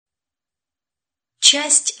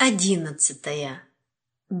Часть 11.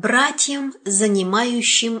 Братьям,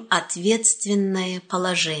 занимающим ответственное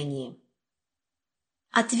положение.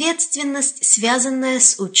 Ответственность, связанная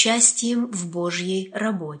с участием в Божьей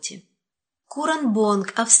работе.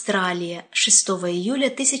 Куранбонг, Австралия, 6 июля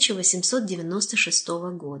 1896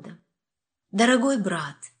 года. Дорогой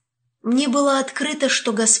брат, мне было открыто,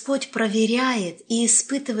 что Господь проверяет и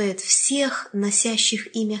испытывает всех,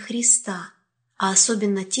 носящих имя Христа, а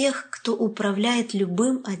особенно тех, кто управляет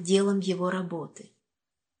любым отделом Его работы.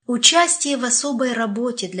 Участие в особой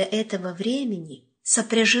работе для этого времени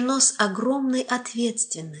сопряжено с огромной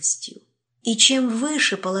ответственностью, и чем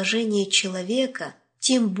выше положение человека,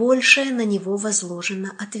 тем большая на него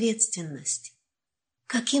возложена ответственность.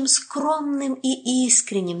 Каким скромным и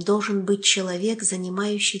искренним должен быть человек,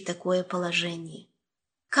 занимающий такое положение?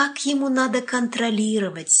 Как ему надо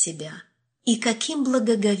контролировать себя? И каким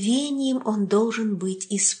благоговением он должен быть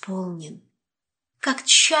исполнен? Как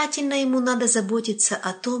тщательно ему надо заботиться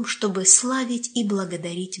о том, чтобы славить и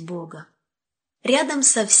благодарить Бога. Рядом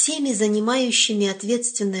со всеми занимающими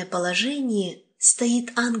ответственное положение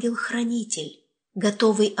стоит ангел-хранитель,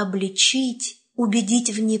 готовый обличить, убедить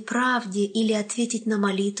в неправде или ответить на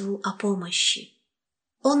молитву о помощи.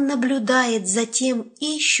 Он наблюдает за тем,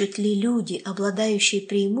 ищут ли люди, обладающие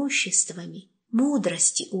преимуществами,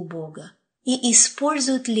 мудрости у Бога, и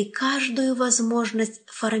используют ли каждую возможность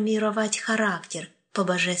формировать характер по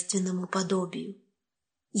божественному подобию.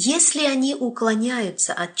 Если они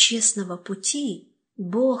уклоняются от честного пути,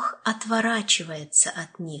 Бог отворачивается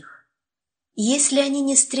от них. Если они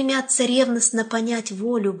не стремятся ревностно понять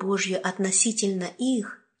волю Божью относительно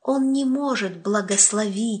их, Он не может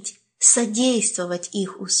благословить, содействовать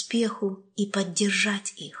их успеху и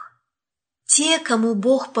поддержать их. Те, кому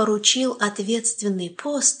Бог поручил ответственный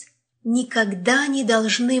пост, никогда не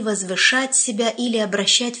должны возвышать себя или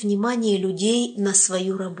обращать внимание людей на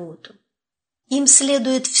свою работу. Им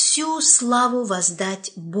следует всю славу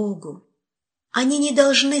воздать Богу. Они не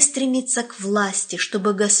должны стремиться к власти,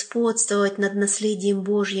 чтобы господствовать над наследием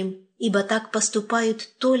Божьим, ибо так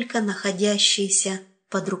поступают только находящиеся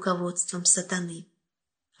под руководством сатаны.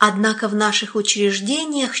 Однако в наших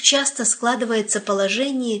учреждениях часто складывается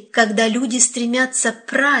положение, когда люди стремятся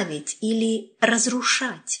править или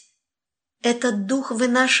разрушать. Этот дух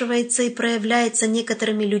вынашивается и проявляется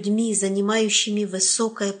некоторыми людьми, занимающими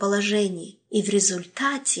высокое положение, и в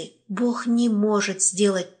результате Бог не может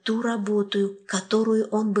сделать ту работу, которую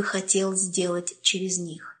Он бы хотел сделать через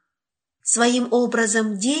них. Своим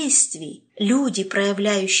образом действий люди,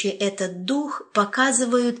 проявляющие этот дух,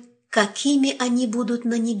 показывают, какими они будут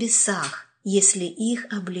на небесах, если их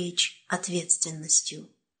облечь ответственностью.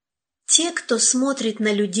 Те, кто смотрит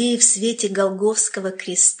на людей в свете Голгофского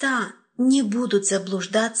креста, не будут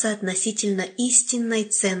заблуждаться относительно истинной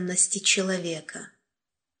ценности человека.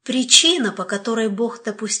 Причина, по которой Бог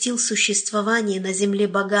допустил существование на земле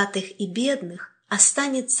богатых и бедных,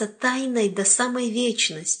 останется тайной до самой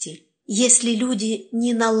вечности, если люди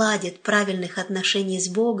не наладят правильных отношений с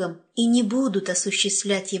Богом и не будут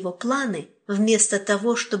осуществлять Его планы, вместо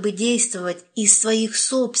того, чтобы действовать из своих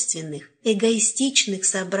собственных, эгоистичных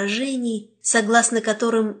соображений, согласно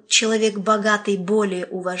которым человек богатый более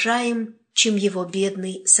уважаем, чем его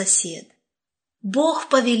бедный сосед. Бог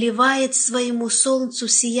повелевает своему солнцу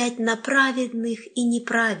сиять на праведных и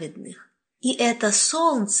неправедных, и это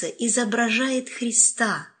солнце изображает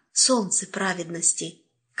Христа, солнце праведности,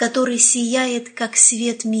 который сияет, как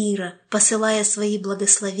свет мира, посылая свои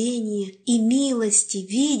благословения и милости,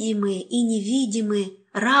 видимые и невидимые,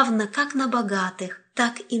 равно как на богатых,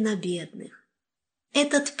 так и на бедных.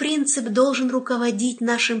 Этот принцип должен руководить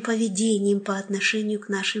нашим поведением по отношению к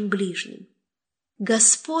нашим ближним.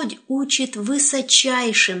 Господь учит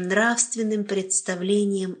высочайшим нравственным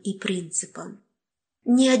представлениям и принципам.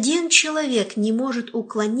 Ни один человек не может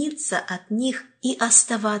уклониться от них и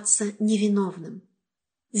оставаться невиновным.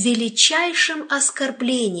 Величайшим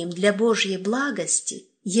оскорблением для Божьей благости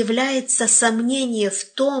является сомнение в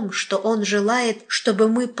том, что Он желает, чтобы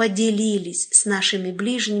мы поделились с нашими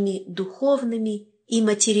ближними духовными и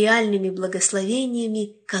материальными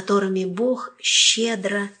благословениями, которыми Бог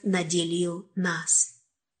щедро наделил нас.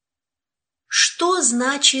 Что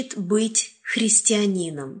значит быть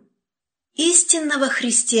христианином? Истинного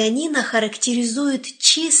христианина характеризует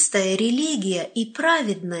чистая религия и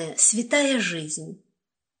праведная святая жизнь.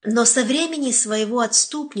 Но со времени своего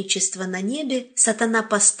отступничества на небе сатана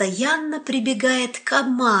постоянно прибегает к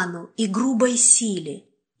обману и грубой силе,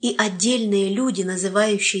 и отдельные люди,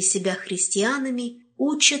 называющие себя христианами,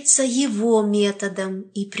 учатся его методам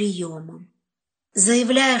и приемам.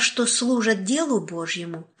 Заявляя, что служат делу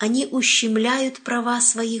Божьему, они ущемляют права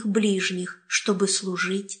своих ближних, чтобы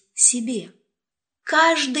служить себе.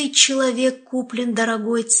 Каждый человек куплен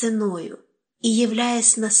дорогой ценою и,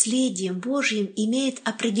 являясь наследием Божьим, имеет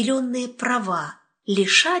определенные права,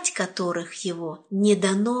 лишать которых его не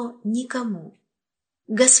дано никому.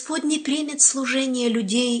 Господь не примет служение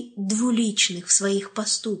людей двуличных в своих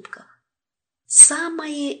поступках.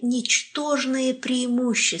 Самое ничтожное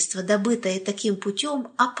преимущество, добытое таким путем,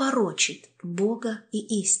 опорочит Бога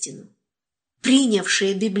и истину.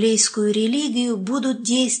 Принявшие библейскую религию будут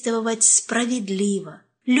действовать справедливо,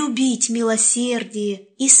 любить милосердие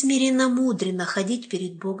и смиренно-мудренно ходить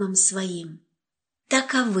перед Богом своим.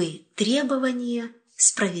 Таковы требования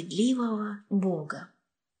справедливого Бога.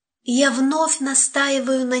 Я вновь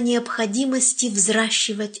настаиваю на необходимости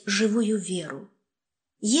взращивать живую веру.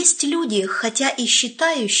 Есть люди, хотя и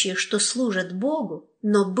считающие, что служат Богу,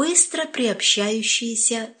 но быстро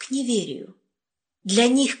приобщающиеся к неверию. Для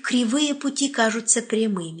них кривые пути кажутся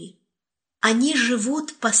прямыми. Они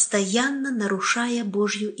живут, постоянно нарушая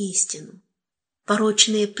Божью истину.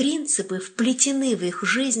 Порочные принципы вплетены в их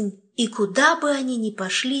жизнь, и куда бы они ни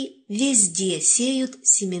пошли, везде сеют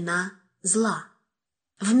семена зла.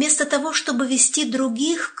 Вместо того, чтобы вести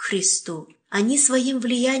других к Христу, они своим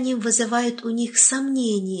влиянием вызывают у них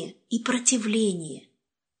сомнение и противление.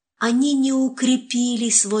 Они не укрепили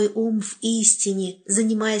свой ум в истине,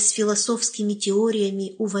 занимаясь философскими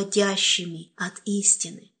теориями, уводящими от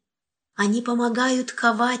истины. Они помогают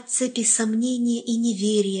ковать цепи сомнения и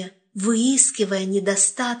неверия, выискивая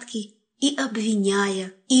недостатки и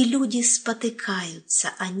обвиняя, и люди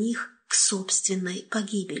спотыкаются о них к собственной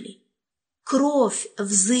погибели. Кровь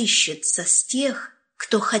взыщется с тех,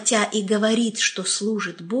 кто, хотя и говорит, что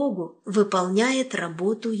служит Богу, выполняет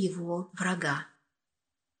работу его врага.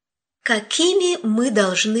 Какими мы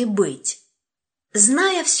должны быть?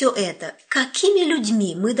 Зная все это, какими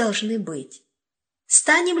людьми мы должны быть?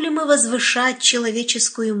 Станем ли мы возвышать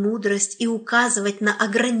человеческую мудрость и указывать на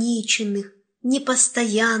ограниченных,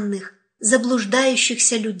 непостоянных,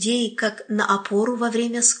 заблуждающихся людей, как на опору во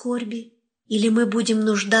время скорби? Или мы будем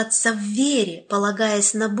нуждаться в вере,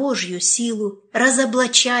 полагаясь на Божью силу,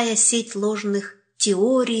 разоблачая сеть ложных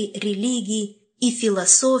теорий, религий и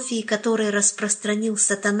философий, которые распространил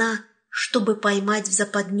сатана, чтобы поймать в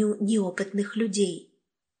западню неопытных людей?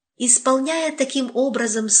 Исполняя таким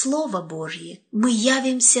образом Слово Божье, мы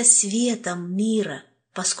явимся светом мира,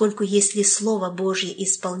 поскольку если Слово Божье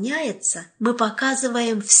исполняется, мы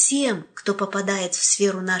показываем всем, кто попадает в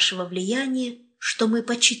сферу нашего влияния, что мы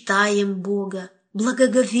почитаем Бога,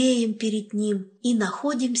 благоговеем перед Ним и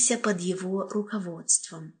находимся под Его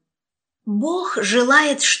руководством. Бог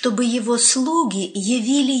желает, чтобы Его слуги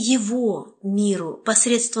явили Его миру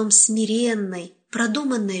посредством смиренной,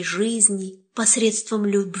 продуманной жизни, посредством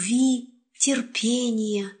любви,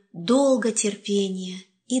 терпения, долготерпения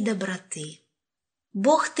и доброты.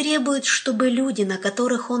 Бог требует, чтобы люди, на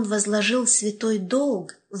которых Он возложил святой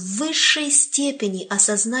долг, в высшей степени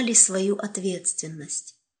осознали свою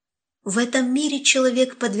ответственность. В этом мире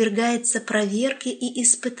человек подвергается проверке и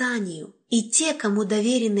испытанию, и те, кому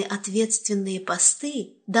доверены ответственные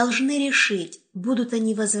посты, должны решить, будут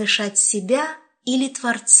они возвышать себя или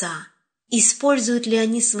Творца, используют ли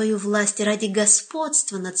они свою власть ради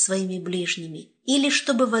господства над своими ближними или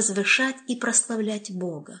чтобы возвышать и прославлять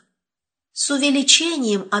Бога. С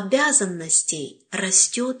увеличением обязанностей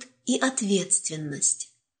растет и ответственность.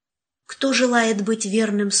 Кто желает быть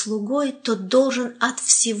верным слугой, тот должен от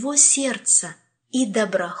всего сердца и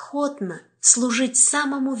доброхотно служить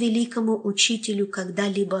самому великому учителю,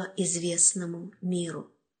 когда-либо известному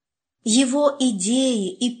миру. Его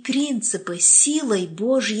идеи и принципы силой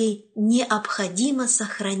Божьей необходимо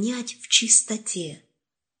сохранять в чистоте.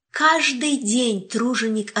 Каждый день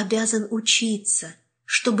труженик обязан учиться,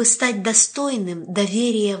 чтобы стать достойным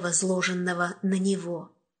доверия, возложенного на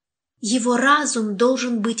него. Его разум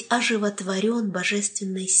должен быть оживотворен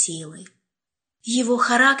божественной силой. Его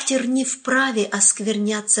характер не вправе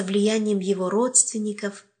оскверняться влиянием его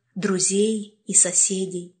родственников, друзей и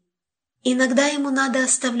соседей. Иногда ему надо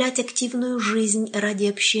оставлять активную жизнь ради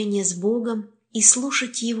общения с Богом и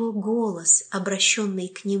слушать Его голос, обращенный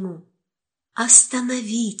к Нему.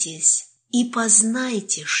 «Остановитесь и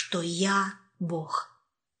познайте, что Я Бог».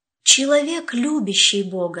 Человек, любящий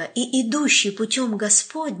Бога и идущий путем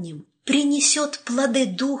Господним, принесет плоды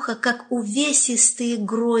Духа, как увесистые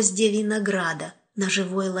гроздья винограда на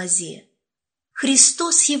живой лозе.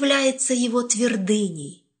 Христос является его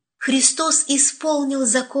твердыней. Христос исполнил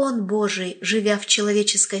закон Божий, живя в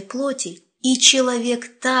человеческой плоти, и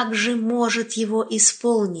человек также может его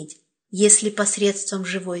исполнить, если посредством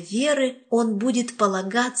живой веры он будет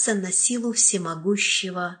полагаться на силу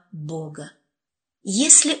всемогущего Бога.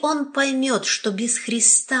 Если он поймет, что без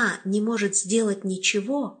Христа не может сделать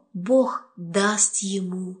ничего, Бог даст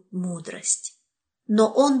ему мудрость.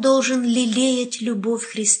 Но он должен лелеять любовь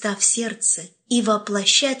Христа в сердце и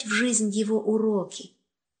воплощать в жизнь его уроки.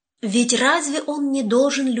 Ведь разве он не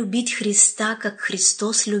должен любить Христа, как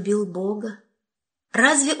Христос любил Бога?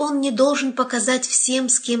 Разве он не должен показать всем,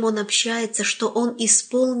 с кем он общается, что он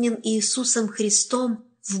исполнен Иисусом Христом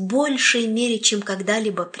в большей мере, чем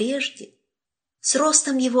когда-либо прежде? С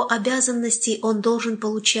ростом его обязанностей он должен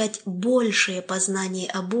получать большее познание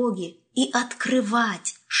о Боге и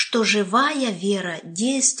открывать, что живая вера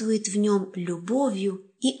действует в нем любовью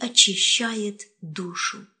и очищает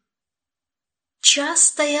душу.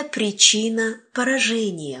 Частая причина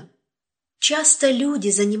поражения. Часто люди,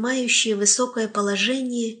 занимающие высокое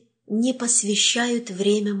положение, не посвящают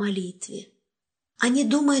время молитве. Они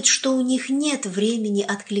думают, что у них нет времени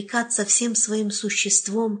откликаться всем своим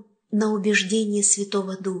существом на убеждение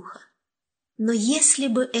Святого Духа. Но если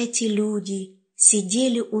бы эти люди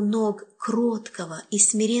сидели у ног кроткого и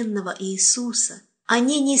смиренного Иисуса,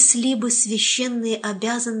 они несли бы священные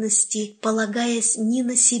обязанности, полагаясь не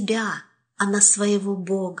на себя, а на своего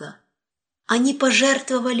Бога. Они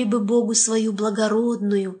пожертвовали бы Богу свою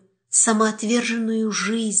благородную, самоотверженную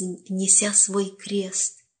жизнь, неся свой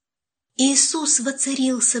крест. Иисус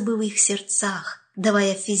воцарился бы в их сердцах,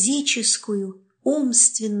 давая физическую,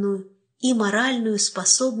 умственную и моральную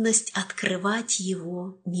способность открывать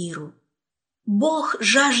Его миру. Бог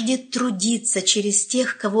жаждет трудиться через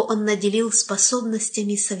тех, кого Он наделил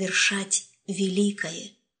способностями совершать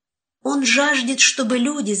великое. Он жаждет, чтобы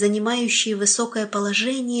люди, занимающие высокое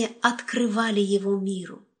положение, открывали Его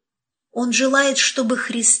миру. Он желает, чтобы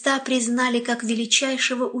Христа признали как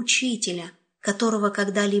величайшего учителя, которого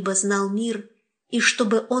когда-либо знал мир, и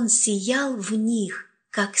чтобы Он сиял в них,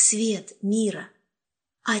 как свет мира.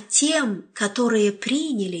 А тем, которые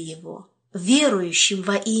приняли Его, верующим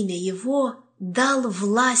во имя Его, дал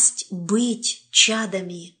власть быть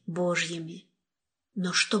чадами Божьими.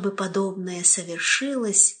 Но чтобы подобное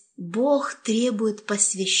совершилось, Бог требует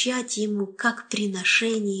посвящать Ему как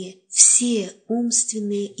приношение все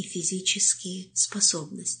умственные и физические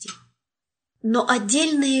способности. Но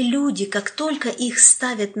отдельные люди, как только их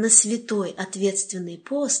ставят на святой ответственный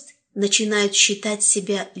пост, начинают считать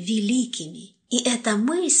себя великими, и эта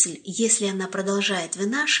мысль, если она продолжает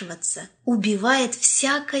вынашиваться, убивает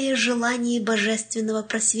всякое желание божественного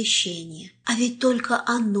просвещения, а ведь только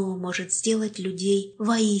оно может сделать людей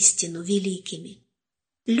воистину великими.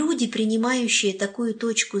 Люди, принимающие такую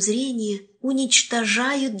точку зрения,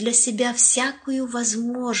 уничтожают для себя всякую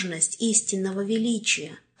возможность истинного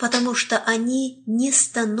величия, потому что они не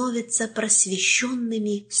становятся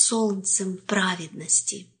просвещенными солнцем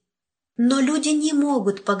праведности. Но люди не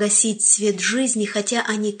могут погасить свет жизни, хотя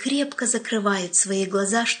они крепко закрывают свои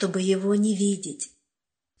глаза, чтобы его не видеть.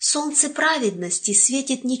 Солнце праведности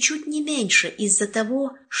светит ничуть не меньше из-за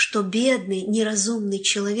того, что бедный, неразумный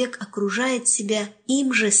человек окружает себя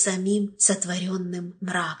им же самим сотворенным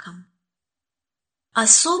мраком.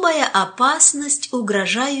 Особая опасность,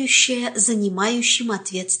 угрожающая занимающим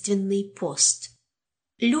ответственный пост.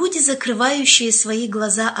 Люди, закрывающие свои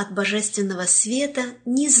глаза от божественного света,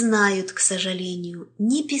 не знают, к сожалению,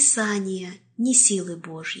 ни Писания, ни силы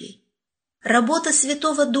Божьей. Работа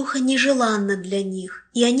Святого Духа нежеланна для них,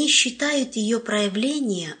 и они считают ее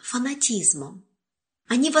проявление фанатизмом.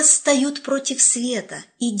 Они восстают против света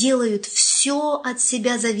и делают все от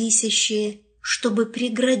себя зависящее, чтобы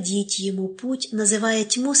преградить ему путь, называя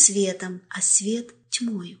тьму светом, а свет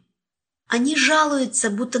тьмою. Они жалуются,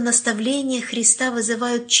 будто наставления Христа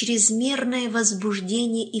вызывают чрезмерное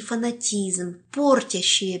возбуждение и фанатизм,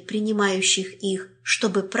 портящие принимающих их,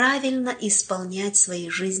 чтобы правильно исполнять свои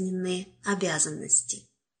жизненные обязанности.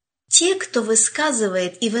 Те, кто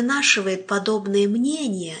высказывает и вынашивает подобные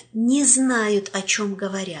мнения, не знают, о чем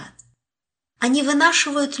говорят. Они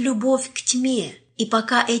вынашивают любовь к тьме, и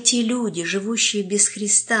пока эти люди, живущие без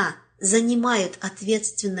Христа, занимают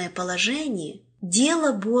ответственное положение,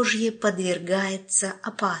 дело Божье подвергается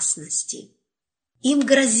опасности. Им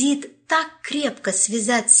грозит так крепко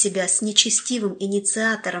связать себя с нечестивым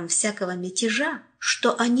инициатором всякого мятежа,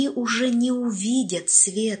 что они уже не увидят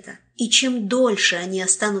света, и чем дольше они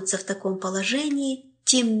останутся в таком положении,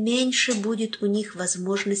 тем меньше будет у них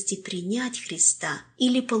возможности принять Христа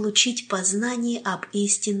или получить познание об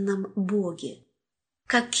истинном Боге.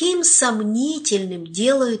 Каким сомнительным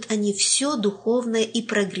делают они все духовное и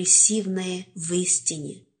прогрессивное в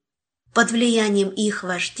истине. Под влиянием их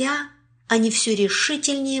вождя они все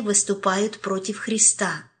решительнее выступают против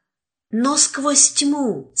Христа. Но сквозь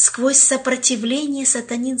тьму, сквозь сопротивление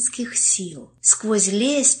сатанинских сил, сквозь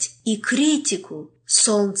лесть и критику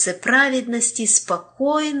солнце праведности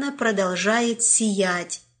спокойно продолжает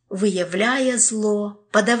сиять, выявляя зло,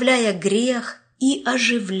 подавляя грех и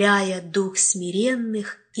оживляя дух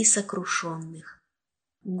смиренных и сокрушенных.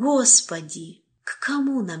 Господи, к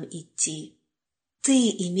кому нам идти? Ты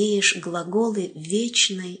имеешь глаголы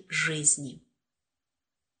вечной жизни.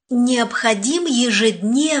 Необходим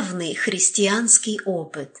ежедневный христианский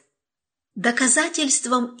опыт.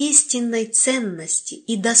 Доказательством истинной ценности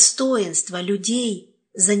и достоинства людей,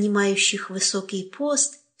 занимающих высокий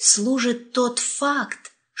пост, служит тот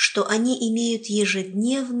факт, что они имеют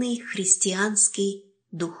ежедневный христианский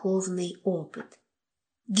духовный опыт.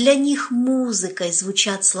 Для них музыкой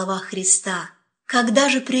звучат слова Христа: «Когда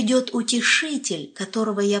же придет Утешитель,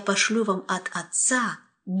 которого я пошлю вам от Отца,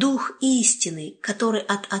 Дух истины, который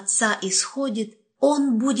от Отца исходит,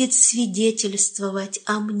 Он будет свидетельствовать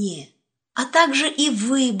о Мне. А также и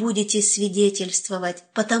вы будете свидетельствовать,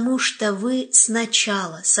 потому что вы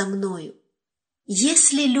сначала со Мною».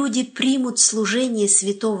 Если люди примут служение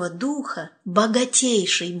Святого Духа,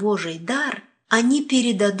 богатейший Божий дар, они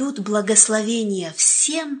передадут благословение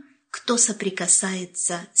всем, кто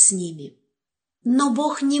соприкасается с ними. Но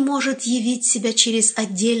Бог не может явить себя через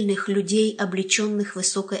отдельных людей, облеченных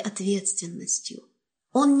высокой ответственностью.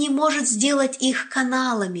 Он не может сделать их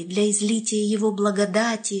каналами для излития Его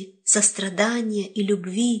благодати, сострадания и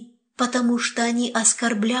любви, потому что они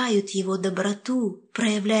оскорбляют Его доброту,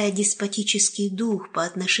 проявляя деспотический дух по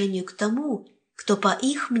отношению к тому, кто, по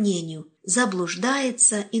их мнению,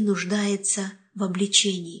 заблуждается и нуждается в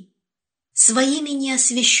обличении. Своими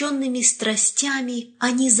неосвященными страстями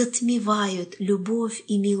они затмевают любовь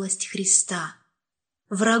и милость Христа.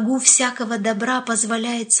 Врагу всякого добра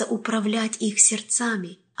позволяется управлять их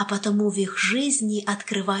сердцами, а потому в их жизни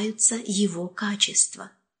открываются его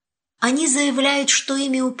качества. Они заявляют, что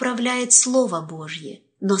ими управляет Слово Божье,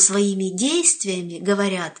 но своими действиями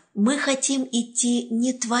говорят: «Мы хотим идти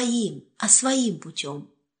не твоим, а своим путем».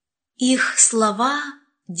 Их слова,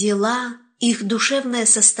 дела, их душевное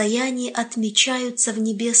состояние отмечаются в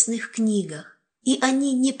небесных книгах, и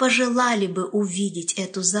они не пожелали бы увидеть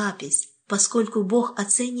эту запись, поскольку Бог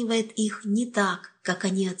оценивает их не так, как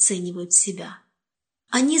они оценивают себя.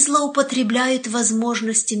 Они злоупотребляют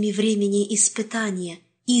возможностями времени испытания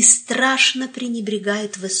и страшно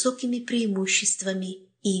пренебрегают высокими преимуществами,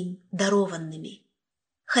 им дарованными.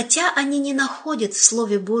 Хотя они не находят в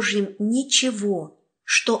Слове Божьем ничего,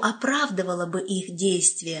 что оправдывало бы их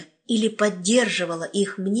действия или поддерживало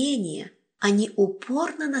их мнение, они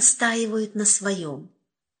упорно настаивают на своем.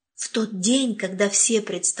 В тот день, когда все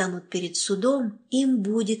предстанут перед судом, им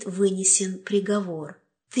будет вынесен приговор: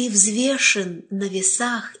 «Ты взвешен на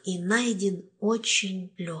весах и найден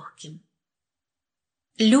очень легким».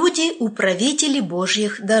 Люди-управители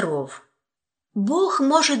Божьих даров. Бог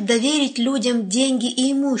может доверить людям деньги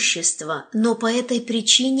и имущество, но по этой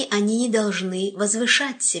причине они не должны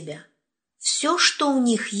возвышать себя. Все, что у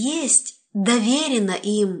них есть, доверено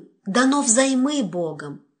им, дано взаймы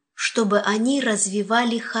Богом, чтобы они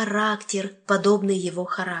развивали характер, подобный Его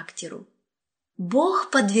характеру. Бог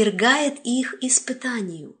подвергает их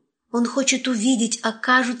испытанию. Он хочет увидеть,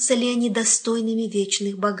 окажутся ли они достойными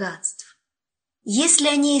вечных богатств. Если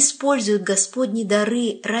они используют Господни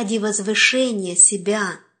дары ради возвышения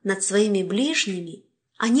себя над своими ближними,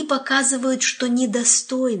 они показывают, что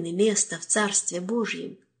недостойны места в Царстве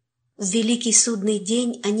Божьем. В великий судный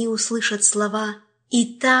день они услышат слова: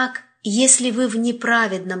 «Итак, если вы в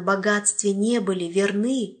неправедном богатстве не были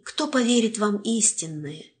верны, кто поверит вам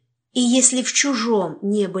истинное? И если в чужом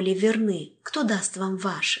не были верны, кто даст вам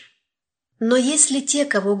ваше?» Но если те,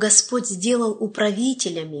 кого Господь сделал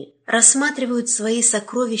управителями, рассматривают свои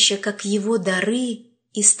сокровища как Его дары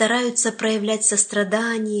и стараются проявлять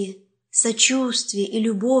сострадание, сочувствие и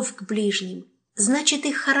любовь к ближним, значит,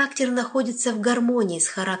 их характер находится в гармонии с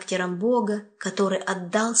характером Бога, который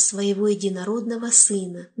отдал Своего единородного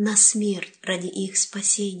Сына на смерть ради их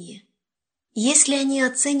спасения. Если они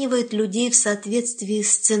оценивают людей в соответствии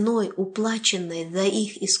с ценой, уплаченной за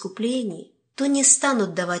их искупление, то не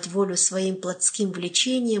станут давать волю своим плотским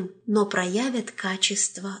влечениям, но проявят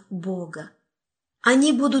качество Бога.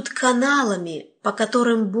 Они будут каналами, по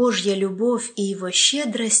которым Божья любовь и Его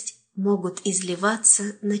щедрость могут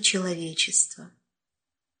изливаться на человечество.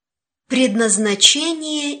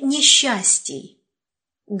 Предназначение несчастий.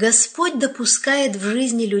 Господь допускает в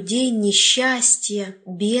жизни людей несчастье,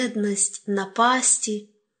 бедность,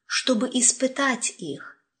 напасти, чтобы испытать их,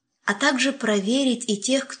 а также проверить и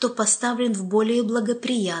тех, кто поставлен в более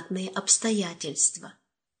благоприятные обстоятельства.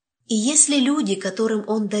 И если люди, которым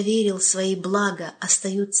Он доверил свои блага,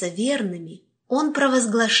 остаются верными, Он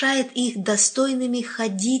провозглашает их достойными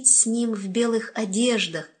ходить с Ним в белых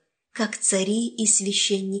одеждах, как цари и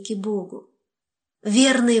священники Богу.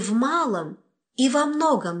 Верный в малом и во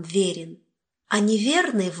многом верен, а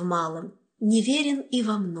неверный в малом неверен и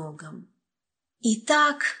во многом.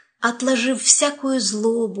 Итак, отложив всякую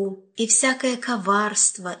злобу и всякое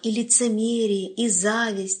коварство и лицемерие и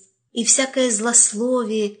зависть и всякое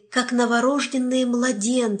злословие, как новорожденные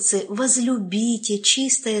младенцы, возлюбите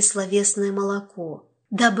чистое словесное молоко,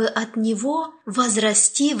 дабы от него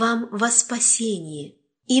возрасти вам во спасение,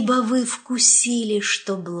 ибо вы вкусили,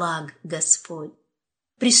 что благ Господь.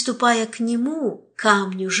 Приступая к Нему,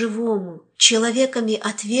 камню живому, человеками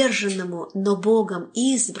отверженному, но Богом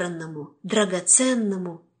избранному,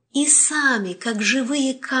 драгоценному, и сами, как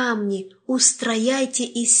живые камни, устрояйте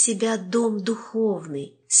из себя дом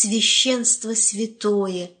духовный, священство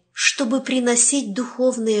святое, чтобы приносить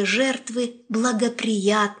духовные жертвы,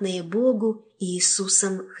 благоприятные Богу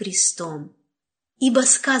Иисусом Христом. Ибо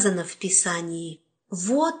сказано в Писании: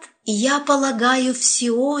 «Вот я полагаю в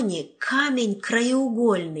Сионе камень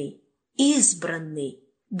краеугольный, избранный,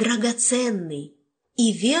 драгоценный,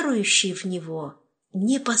 и верующий в него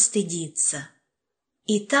не постыдится».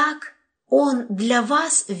 Итак, Он для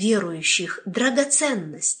вас, верующих,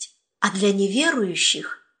 драгоценность, а для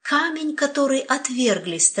неверующих – камень, который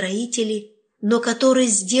отвергли строители, но который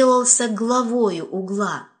сделался главою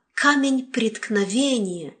угла, камень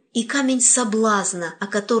преткновения и камень соблазна, о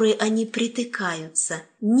который они притыкаются,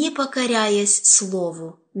 не покоряясь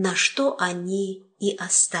слову, на что они и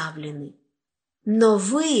оставлены. Но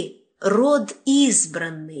вы – род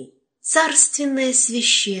избранный, царственное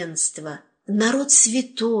священство, народ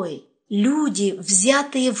святой, люди,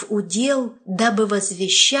 взятые в удел, дабы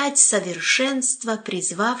возвещать совершенство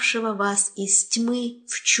призвавшего вас из тьмы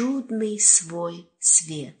в чудный свой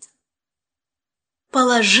свет.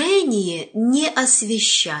 Положение не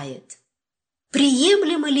освящает.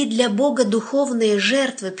 Приемлемы ли для Бога духовные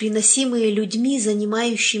жертвы, приносимые людьми,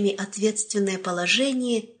 занимающими ответственное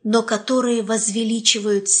положение, но которые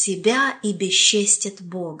возвеличивают себя и бесчестят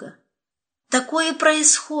Бога? Такое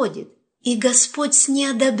происходит, и Господь с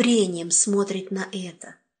неодобрением смотрит на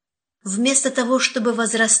это. Вместо того, чтобы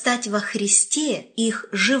возрастать во Христе, их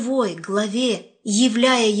живой главе,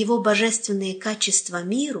 являя Его божественные качества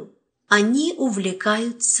миру, они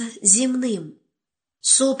увлекаются земным.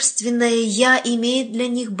 Собственное «я» имеет для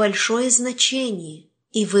них большое значение,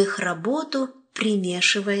 и в их работу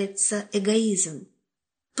примешивается эгоизм.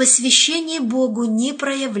 Посвящение Богу не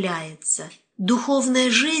проявляется, духовная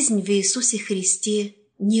жизнь в Иисусе Христе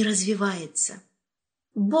не развивается.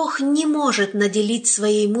 Бог не может наделить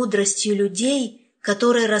своей мудростью людей,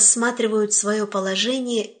 которые рассматривают свое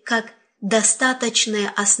положение как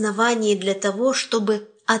достаточное основание для того, чтобы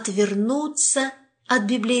отвернуться от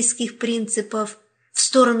библейских принципов в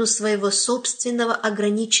сторону своего собственного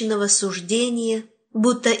ограниченного суждения,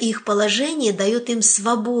 будто их положение дает им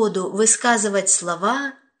свободу высказывать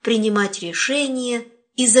слова, принимать решения,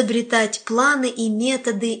 изобретать планы и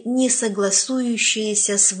методы, не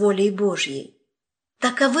согласующиеся с волей Божьей.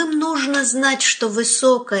 Таковым нужно знать, что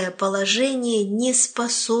высокое положение не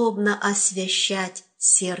способно освящать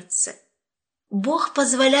сердце. Бог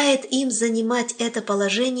позволяет им занимать это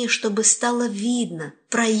положение, чтобы стало видно,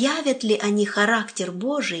 проявят ли они характер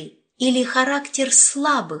Божий или характер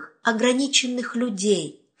слабых, ограниченных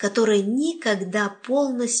людей, которые никогда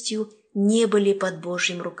полностью не были под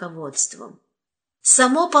Божьим руководством.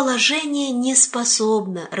 Само положение не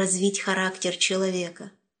способно развить характер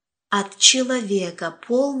человека. От человека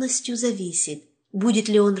полностью зависит, будет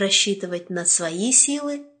ли он рассчитывать на свои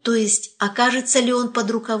силы, то есть окажется ли он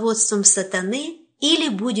под руководством сатаны или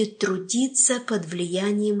будет трудиться под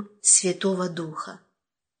влиянием Святого Духа.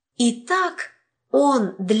 Итак,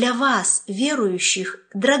 он для вас, верующих,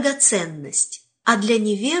 драгоценность, а для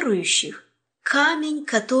неверующих – камень,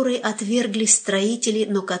 который отвергли строители,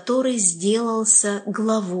 но который сделался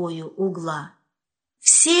главою угла.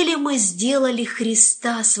 Все ли мы сделали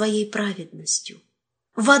Христа своей праведностью?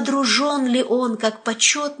 Водружен ли Он, как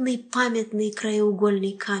почетный памятный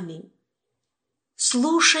краеугольный камень?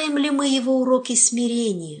 Слушаем ли мы Его уроки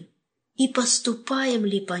смирения и поступаем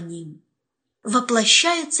ли по ним?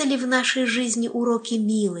 Воплощаются ли в нашей жизни уроки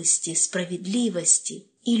милости, справедливости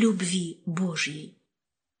и любви Божьей?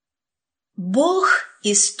 Бог –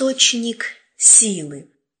 источник силы.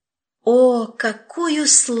 О, какую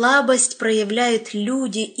слабость проявляют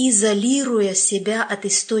люди, изолируя себя от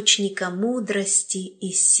источника мудрости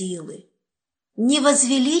и силы! Не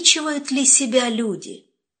возвеличивают ли себя люди?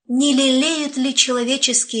 Не лелеют ли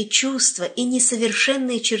человеческие чувства и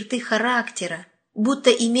несовершенные черты характера, будто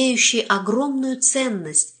имеющие огромную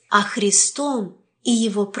ценность, а Христом и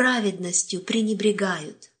Его праведностью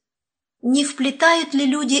пренебрегают? Не вплетают ли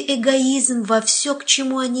люди эгоизм во все, к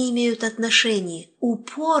чему они имеют отношение,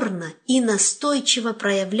 упорно и настойчиво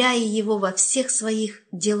проявляя его во всех своих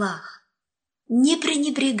делах? Не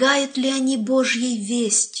пренебрегают ли они Божьей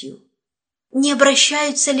вестью? Не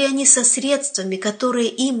обращаются ли они со средствами, которые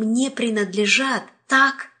им не принадлежат,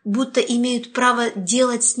 так, будто имеют право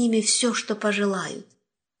делать с ними все, что пожелают?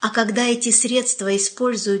 А когда эти средства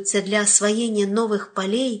используются для освоения новых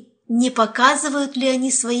полей, не показывают ли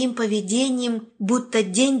они своим поведением, будто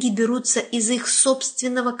деньги берутся из их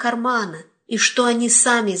собственного кармана, и что они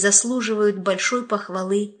сами заслуживают большой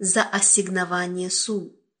похвалы за ассигнование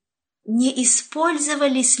сумм? Не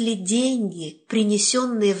использовались ли деньги,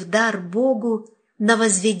 принесенные в дар Богу, на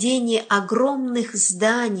возведение огромных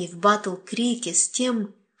зданий в Батл-Крике с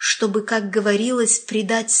тем, чтобы, как говорилось,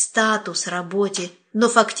 придать статус работе, но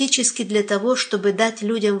фактически для того, чтобы дать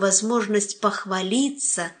людям возможность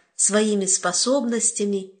похвалиться своими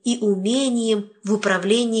способностями и умением в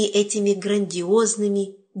управлении этими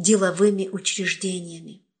грандиозными деловыми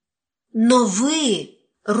учреждениями? Но вы,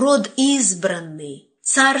 род избранный,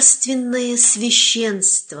 царственное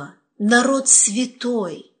священство, народ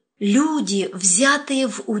святой, люди, взятые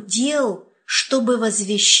в удел, чтобы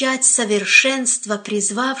возвещать совершенство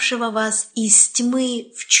призвавшего вас из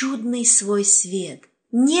тьмы в чудный свой свет.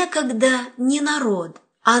 Некогда не народ,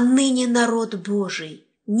 а ныне народ Божий,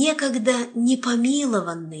 некогда не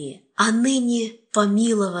помилованные, а ныне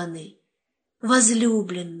помилованы.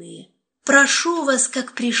 Возлюбленные, прошу вас,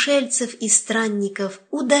 как пришельцев и странников,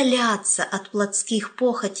 удаляться от плотских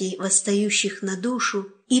похотей, восстающих на душу,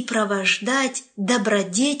 и провождать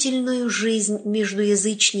добродетельную жизнь между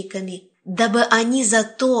язычниками, дабы они за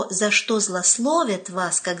то, за что злословят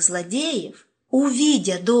вас, как злодеев,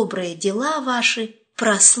 увидя добрые дела ваши,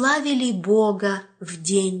 прославили Бога в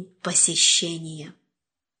день посещения.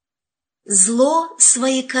 Зло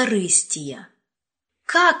своекорыстия.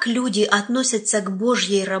 Как люди относятся к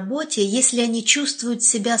Божьей работе, если они чувствуют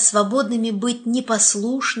себя свободными быть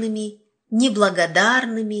непослушными,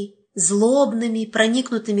 неблагодарными, злобными,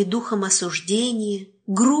 проникнутыми духом осуждения,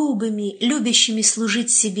 грубыми, любящими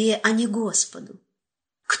служить себе, а не Господу?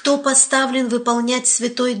 Кто поставлен выполнять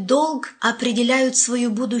святой долг, определяют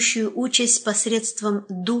свою будущую участь посредством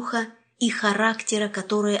духа и характера,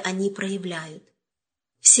 которые они проявляют.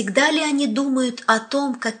 Всегда ли они думают о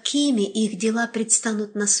том, какими их дела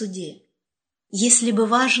предстанут на суде? Если бы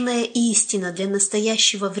важная истина для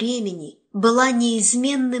настоящего времени была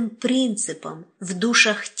неизменным принципом в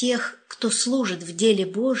душах тех, кто служит в деле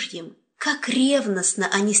Божьем, как ревностно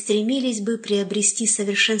они стремились бы приобрести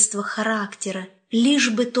совершенство характера,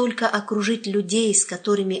 лишь бы только окружить людей, с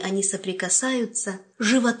которыми они соприкасаются,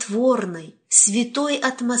 животворной, святой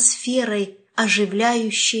атмосферой,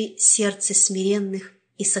 оживляющей сердце смиренных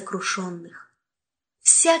и сокрушенных.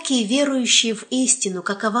 Всякий, верующий в истину,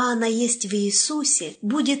 какова она есть в Иисусе,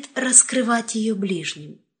 будет раскрывать ее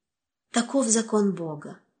ближним. Таков закон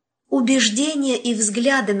Бога. Убеждения и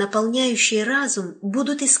взгляды, наполняющие разум,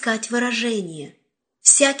 будут искать выражение.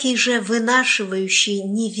 Всякий же вынашивающий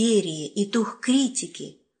неверие и дух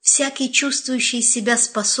критики, всякий чувствующий себя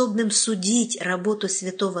способным судить работу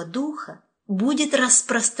Святого Духа, будет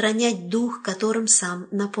распространять дух, которым сам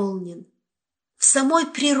наполнен. В самой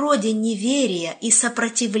природе неверия и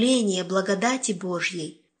сопротивления благодати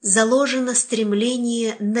Божьей заложено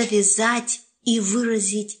стремление навязать и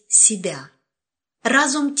выразить себя.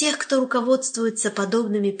 Разум тех, кто руководствуется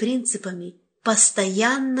подобными принципами,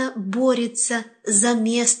 постоянно борется за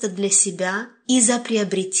место для себя и за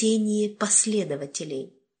приобретение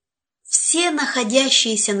последователей. Все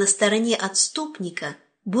находящиеся на стороне отступника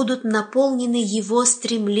будут наполнены его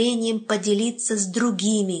стремлением поделиться с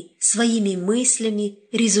другими своими мыслями,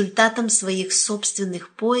 результатом своих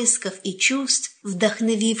собственных поисков и чувств,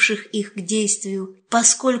 вдохновивших их к действию,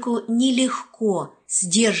 поскольку нелегко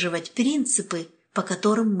сдерживать принципы, по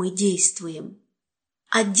которым мы действуем.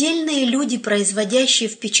 Отдельные люди, производящие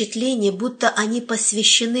впечатление, будто они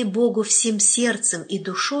посвящены Богу всем сердцем и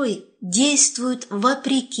душой, действуют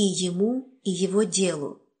вопреки Ему и Его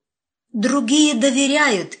делу. Другие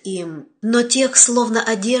доверяют им, но тех словно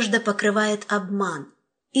одежда покрывает обман.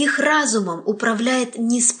 Их разумом управляет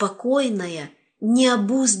неспокойная,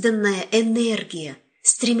 необузданная энергия,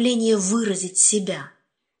 стремление выразить себя.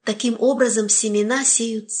 Таким образом, семена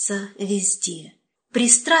сеются везде.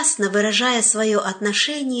 Пристрастно выражая свое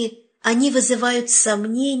отношение, они вызывают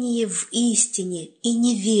сомнение в истине и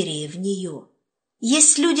неверие в нее.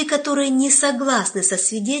 Есть люди, которые не согласны со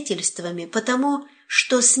свидетельствами, потому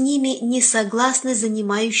что с ними не согласны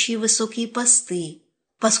занимающие высокие посты,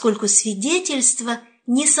 поскольку свидетельства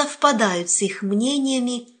не совпадают с их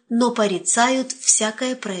мнениями, но порицают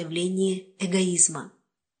всякое проявление эгоизма.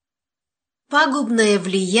 Пагубное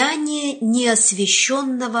влияние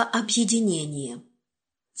неосвященного объединения.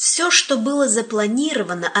 Все, что было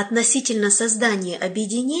запланировано относительно создания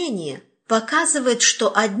объединения, показывает,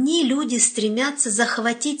 что одни люди стремятся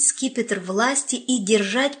захватить скипетр власти и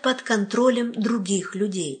держать под контролем других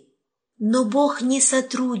людей. Но Бог не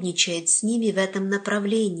сотрудничает с ними в этом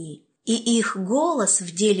направлении, и их голос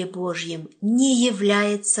в деле Божьем не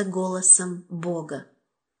является голосом Бога.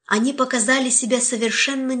 Они показали себя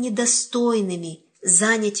совершенно недостойными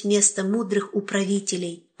занять место мудрых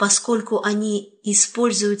управителей, поскольку они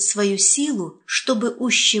используют свою силу, чтобы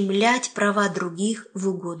ущемлять права других в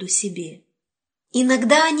угоду себе.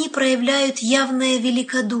 Иногда они проявляют явное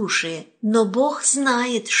великодушие, но Бог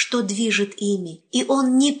знает, что движет ими, и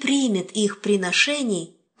Он не примет их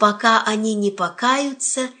приношений, пока они не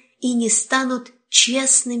покаются и не станут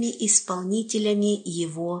честными исполнителями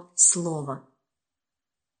Его Слова.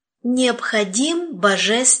 Необходим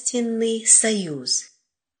божественный союз.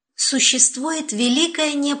 Существует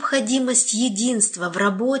великая необходимость единства в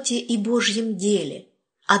работе и Божьем деле,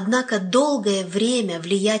 однако долгое время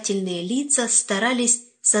влиятельные лица старались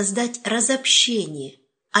создать разобщение,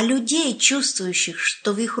 а людей, чувствующих,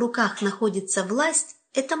 что в их руках находится власть,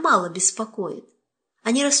 это мало беспокоит.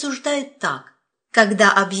 Они рассуждают так: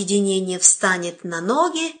 когда объединение встанет на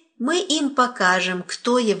ноги, мы им покажем,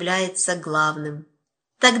 кто является главным.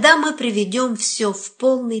 Тогда мы приведем все в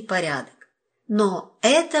полный порядок. Но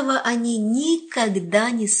этого они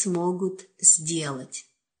никогда не смогут сделать.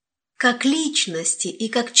 Как личности и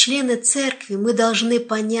как члены церкви мы должны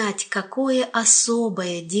понять, какое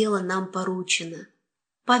особое дело нам поручено.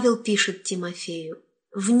 Павел пишет Тимофею: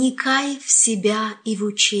 «Вникай в себя и в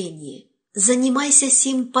учение, занимайся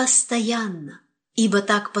сим постоянно, ибо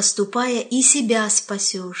так поступая и себя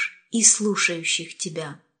спасешь, и слушающих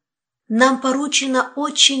тебя». Нам поручена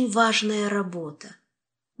очень важная работа.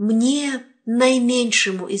 «Мне,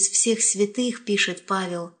 наименьшему из всех святых, — пишет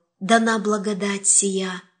Павел, — дана благодать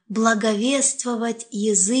сия, благовествовать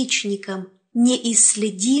язычникам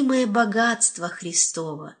неисследимое богатство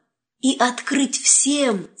Христово и открыть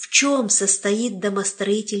всем, в чем состоит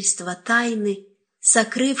домостроительство тайны,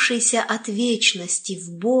 сокрывшейся от вечности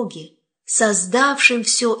в Боге, создавшим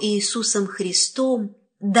все Иисусом Христом,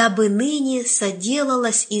 дабы ныне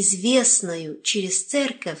соделалось известною через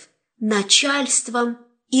церковь начальством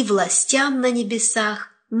и властям на небесах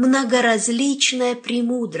многоразличная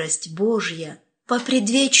премудрость Божья по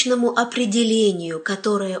предвечному определению,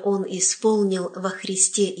 которое Он исполнил во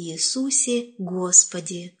Христе Иисусе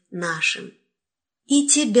Господе нашим. И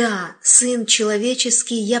тебя, Сын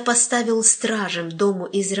человеческий, я поставил стражем дому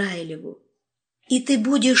Израилеву, и ты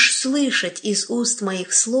будешь слышать из уст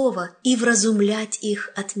моих слова и вразумлять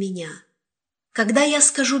их от меня. Когда я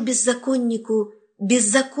скажу беззаконнику: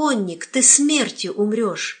 беззаконник, ты смертью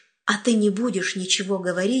умрешь, а ты не будешь ничего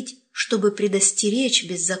говорить, чтобы предостеречь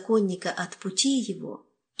беззаконника от пути его,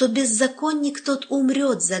 то беззаконник тот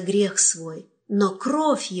умрет за грех свой, но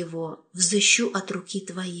кровь его взыщу от руки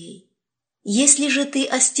твоей. Если же ты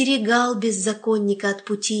остерегал беззаконника от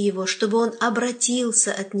пути его, чтобы он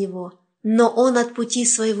обратился от него, но он от пути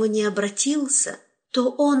своего не обратился, то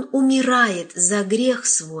он умирает за грех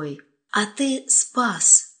свой, а ты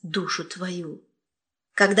спас душу твою.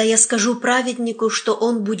 Когда я скажу праведнику, что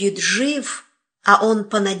он будет жив, а он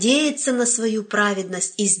понадеется на свою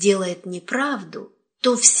праведность и сделает неправду,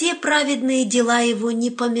 то все праведные дела его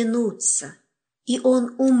не помянутся, и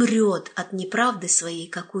он умрет от неправды своей,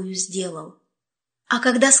 какую сделал. А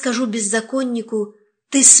когда скажу беззаконнику: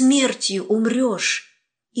 ты смертью умрешь,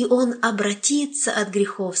 и он обратится от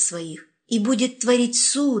грехов своих и будет творить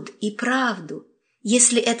суд и правду,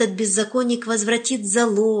 если этот беззаконник возвратит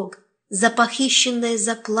залог, за похищенное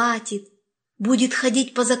заплатит, будет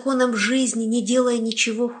ходить по законам жизни, не делая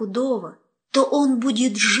ничего худого, то он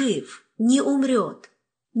будет жив, не умрет.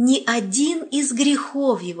 Ни один из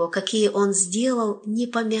грехов его, какие он сделал, не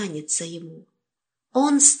помянется ему.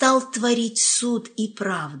 Он стал творить суд и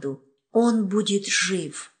правду, он будет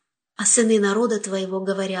жив. А сыны народа твоего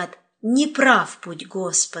говорят: неправ путь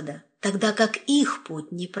Господа, тогда как их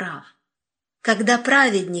путь неправ. Когда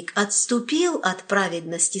праведник отступил от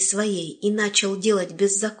праведности своей и начал делать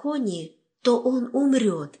беззаконие, то он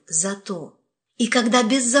умрет за то. И когда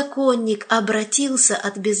беззаконник обратился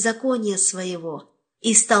от беззакония своего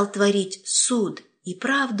и стал творить суд и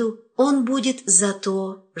правду, он будет за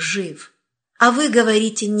то жив. а вы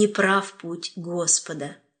говорите: неправ путь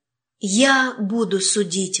Господа. Я буду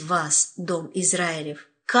судить вас, дом Израилев,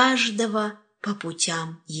 каждого по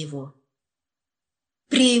путям его».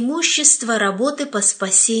 Преимущество работы по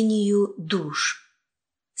спасению душ.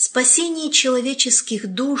 Спасение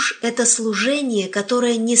человеческих душ – это служение,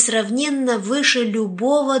 которое несравненно выше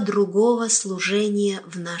любого другого служения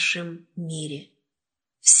в нашем мире.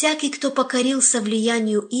 Всякий, кто покорился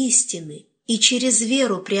влиянию истины и через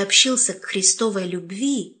веру приобщился к Христовой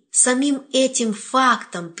любви, самим этим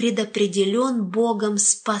фактом предопределен Богом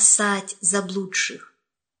спасать заблудших.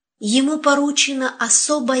 Ему поручена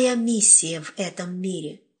особая миссия в этом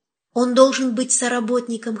мире. Он должен быть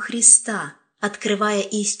соработником Христа, открывая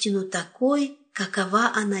истину такой,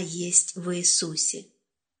 какова она есть в Иисусе.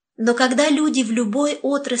 Но когда люди в любой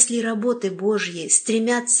отрасли работы Божьей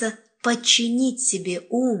стремятся подчинить себе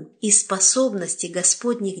ум и способности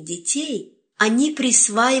Господних детей, они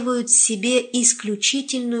присваивают себе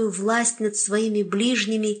исключительную власть над своими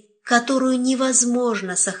ближними, которую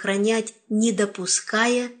невозможно сохранять, не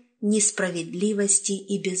допуская несправедливости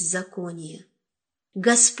и беззакония.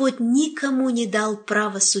 Господь никому не дал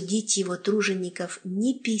права судить его тружеников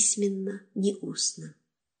ни письменно, ни устно.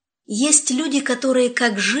 Есть люди, которые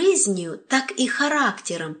как жизнью, так и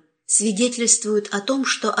характером свидетельствуют о том,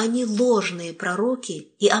 что они ложные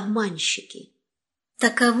пророки и обманщики.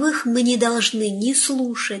 Таковых мы не должны ни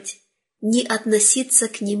слушать, ни относиться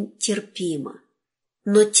к ним терпимо.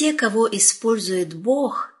 Но те, кого использует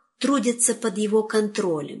Бог, трудятся под его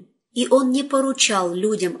контролем, и он не поручал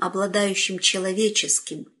людям, обладающим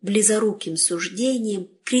человеческим, близоруким суждением,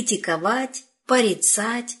 критиковать,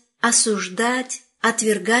 порицать, осуждать,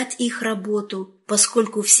 отвергать их работу,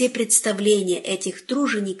 поскольку все представления этих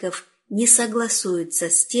тружеников не согласуются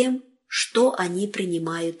с тем, что они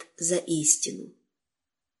принимают за истину.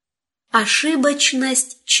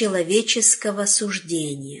 Ошибочность человеческого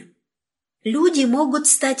суждения. Люди могут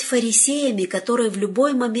стать фарисеями, которые в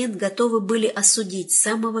любой момент готовы были осудить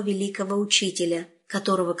самого великого учителя,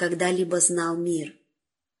 которого когда-либо знал мир.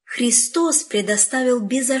 Христос предоставил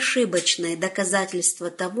безошибочное доказательство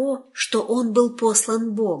того, что Он был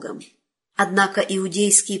послан Богом. Однако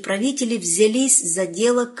иудейские правители взялись за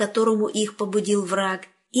дело, к которому их побудил враг,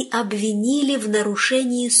 и обвинили в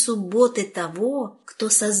нарушении субботы того, кто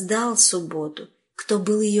создал субботу, кто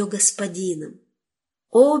был ее господином.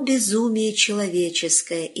 О безумие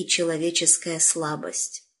человеческое и человеческая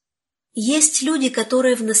слабость! Есть люди,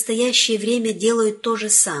 которые в настоящее время делают то же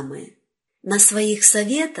самое. На своих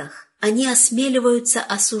советах они осмеливаются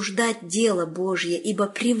осуждать дело Божье, ибо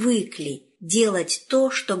привыкли делать то,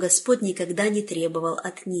 что Господь никогда не требовал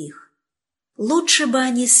от них. Лучше бы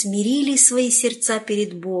они смирили свои сердца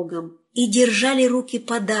перед Богом и держали руки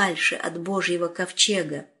подальше от Божьего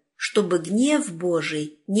ковчега, чтобы гнев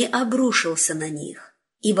Божий не обрушился на них.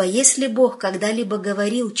 Ибо если Бог когда-либо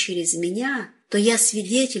говорил через меня, то я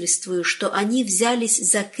свидетельствую, что они взялись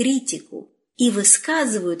за критику и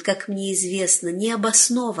высказывают, как мне известно,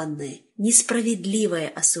 необоснованное, несправедливое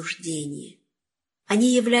осуждение.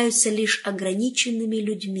 Они являются лишь ограниченными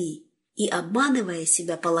людьми и, обманывая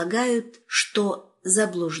себя, полагают, что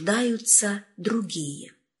заблуждаются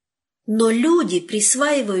другие. Но люди,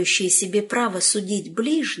 присваивающие себе право судить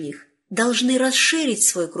ближних, должны расширить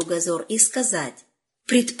свой кругозор и сказать: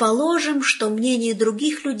 предположим, что мнение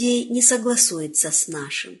других людей не согласуется с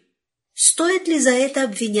нашим. Стоит ли за это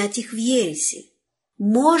обвинять их в ереси?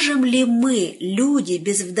 Можем ли мы, люди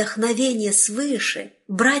без вдохновения свыше,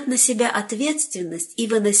 брать на себя ответственность и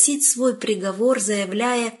выносить свой приговор,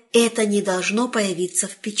 заявляя: это не должно появиться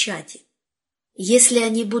в печати? Если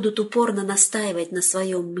они будут упорно настаивать на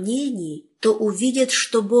своем мнении, то увидят,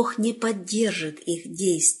 что Бог не поддержит их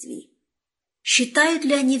действий. Считают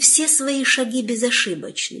ли они все свои шаги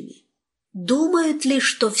безошибочными? Думают ли,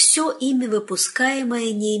 что все ими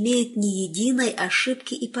выпускаемое не имеет ни единой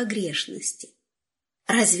ошибки и погрешности?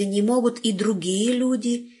 Разве не могут и другие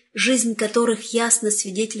люди, жизнь которых ясно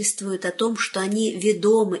свидетельствует о том, что они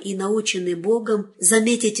ведомы и научены Богом,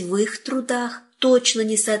 заметить в их трудах точно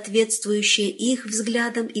не соответствующее их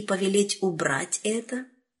взглядам и повелеть убрать это?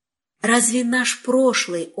 Разве наш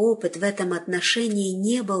прошлый опыт в этом отношении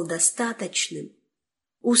не был достаточным?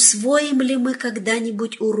 Усвоим ли мы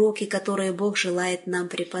когда-нибудь уроки, которые Бог желает нам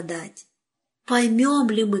преподать? Поймем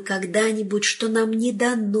ли мы когда-нибудь, что нам не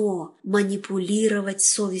дано манипулировать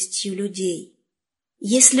совестью людей?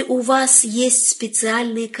 Если у вас есть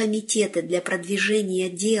специальные комитеты для продвижения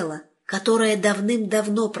дела, которое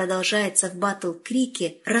давным-давно продолжается в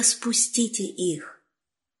Батл-Крике, распустите их.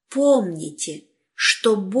 Помните,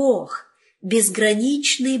 что Бог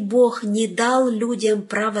безграничный Бог не дал людям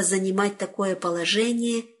право занимать такое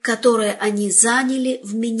положение, которое они заняли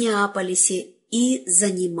в Миннеаполисе и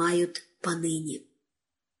занимают поныне.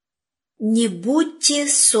 Не будьте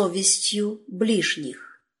совестью ближних.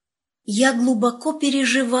 Я глубоко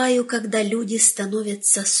переживаю, когда люди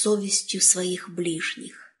становятся совестью своих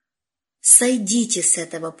ближних. Сойдите с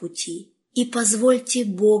этого пути и позвольте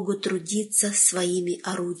Богу трудиться своими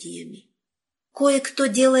орудиями. Кое-кто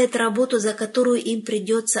делает работу, за которую им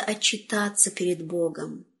придется отчитаться перед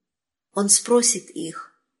Богом. Он спросит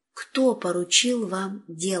их: кто поручил вам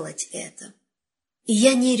делать это? И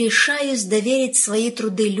я не решаюсь доверить свои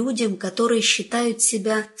труды людям, которые считают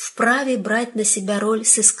себя вправе брать на себя роль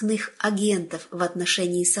сыскных агентов в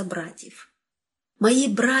отношении собратьев. Мои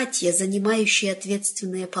братья, занимающие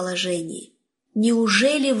ответственное положение,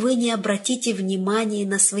 неужели вы не обратите внимания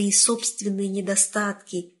на свои собственные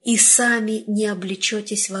недостатки и сами не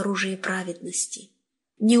облечетесь в оружие праведности?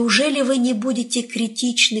 Неужели вы не будете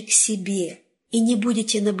критичны к себе и не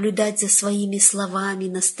будете наблюдать за своими словами,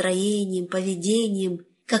 настроением, поведением,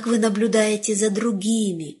 как вы наблюдаете за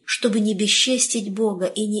другими, чтобы не бесчестить Бога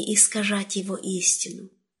и не искажать Его истину?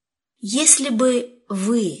 Если бы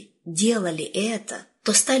вы делали это,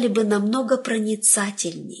 то стали бы намного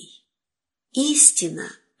проницательней.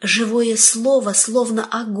 Истина, живое слово, словно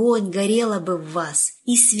огонь, горело бы в вас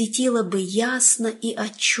и светило бы ясно и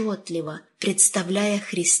отчетливо, представляя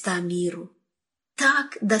Христа миру.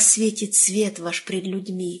 Так да светит свет ваш пред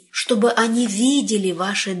людьми, чтобы они видели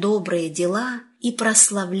ваши добрые дела и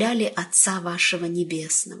прославляли Отца вашего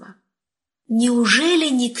Небесного. Неужели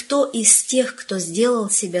никто из тех, кто сделал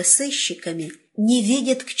себя сыщиками, не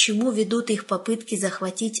видит, к чему ведут их попытки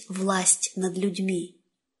захватить власть над людьми?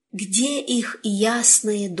 Где их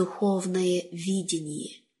ясное духовное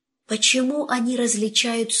видение? Почему они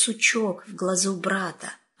различают сучок в глазу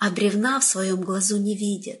брата, а бревна в своем глазу не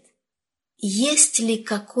видят? Есть ли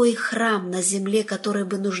какой храм на земле, который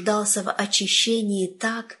бы нуждался в очищении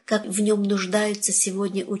так, как в нем нуждаются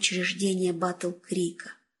сегодня учреждения Батл-Крика?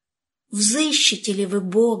 Взыщете ли вы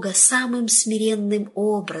Бога самым смиренным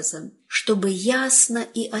образом, чтобы ясно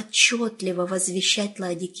и отчетливо возвещать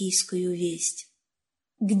лаодикийскую весть?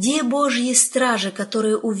 Где Божьи стражи,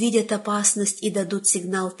 которые увидят опасность и дадут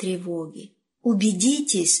сигнал тревоги?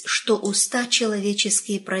 Убедитесь, что уста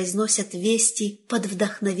человеческие произносят вести под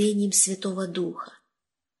вдохновением Святого Духа.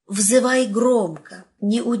 Взывай громко,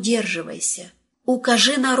 не удерживайся,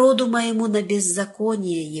 укажи народу моему на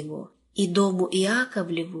беззаконие его и дому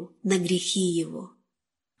Иаковлеву на грехи его.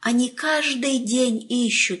 Они каждый день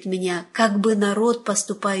ищут меня, как бы народ,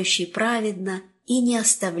 поступающий праведно и не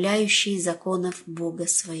оставляющий законов Бога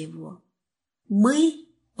своего. Мы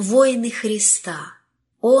 – воины Христа,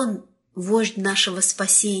 Он – вождь нашего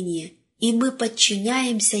спасения, и мы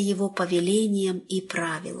подчиняемся Его повелениям и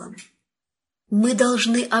правилам. Мы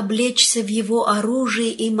должны облечься в Его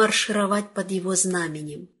оружие и маршировать под Его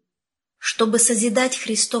знаменем. Чтобы созидать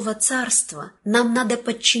Христово Царство, нам надо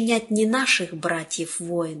подчинять не наших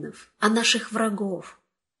братьев-воинов, а наших врагов.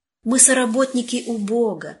 Мы соработники у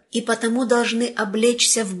Бога, и потому должны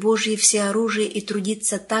облечься в Божье всеоружие и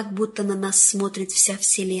трудиться так, будто на нас смотрит вся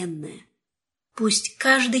вселенная. Пусть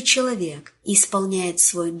каждый человек исполняет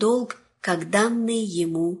свой долг, как данный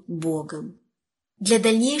ему Богом. Для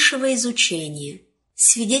дальнейшего изучения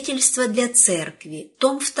 «Свидетельства для церкви»,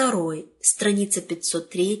 том 2, страница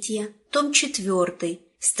 503, том 4,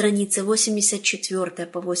 страницы 84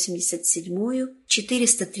 по 87,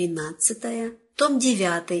 413, том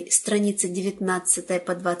 9, страницы 19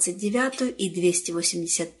 по 29 и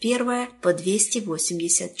 281 по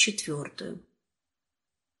 284.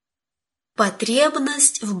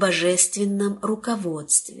 Потребность в божественном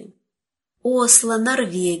руководстве. Осло,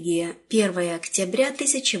 Норвегия, 1 октября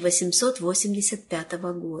 1885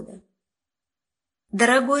 года.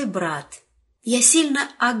 Дорогой брат, я сильно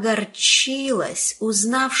огорчилась,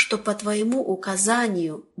 узнав, что по твоему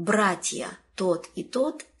указанию братья тот и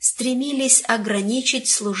тот стремились ограничить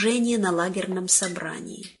служение на лагерном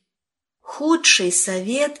собрании. Худший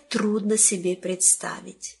совет трудно себе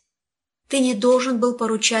представить. Ты не должен был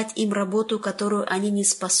поручать им работу, которую они не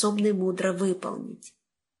способны мудро выполнить.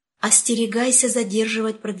 Остерегайся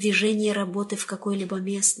задерживать продвижение работы в какой-либо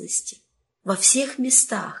местности. Во всех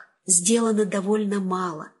местах сделано довольно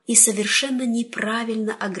мало и совершенно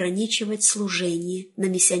неправильно ограничивать служение на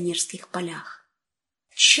миссионерских полях.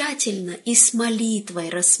 Тщательно и с молитвой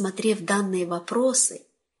рассмотрев данные вопросы,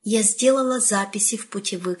 я сделала записи в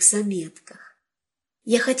путевых заметках.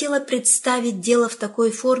 Я хотела представить дело в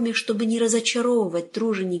такой форме, чтобы не разочаровывать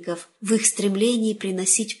тружеников в их стремлении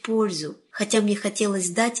приносить пользу, хотя мне хотелось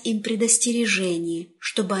дать им предостережение,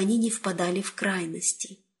 чтобы они не впадали в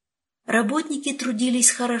крайности. Работники трудились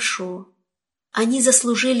хорошо. Они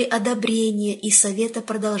заслужили одобрения и совета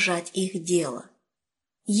продолжать их дело.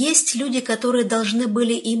 Есть люди, которые должны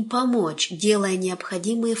были им помочь, делая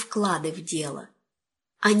необходимые вклады в дело.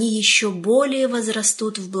 Они еще более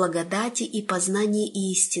возрастут в благодати и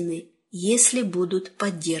познании истины, если будут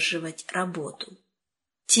поддерживать работу.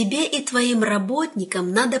 Тебе и твоим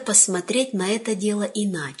работникам надо посмотреть на это дело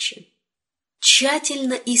иначе.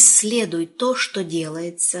 Тщательно исследуй то, что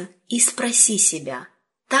делается, и спроси себя,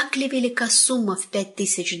 так ли велика сумма в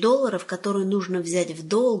 $5000, которую нужно взять в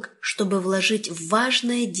долг, чтобы вложить в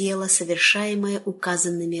важное дело, совершаемое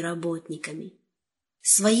указанными работниками.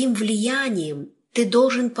 Своим влиянием ты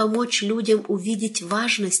должен помочь людям увидеть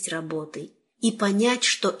важность работы и понять,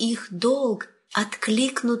 что их долг –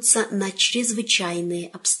 откликнуться на чрезвычайные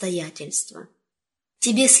обстоятельства.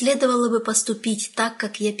 Тебе следовало бы поступить так,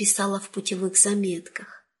 как я писала в путевых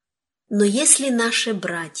заметках. Но если наши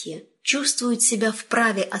братья чувствуют себя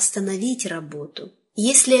вправе остановить работу,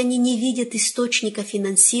 если они не видят источника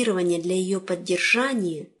финансирования для ее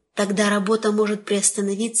поддержания, тогда работа может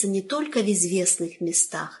приостановиться не только в известных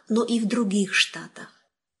местах, но и в других штатах.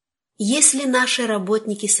 Если наши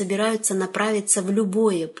работники собираются направиться в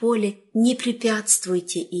любое поле, не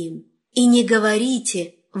препятствуйте им и не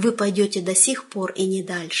говорите «вы пойдете до сих пор и не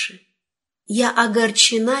дальше». Я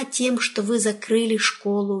огорчена тем, что вы закрыли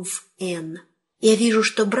школу в Н. Я вижу,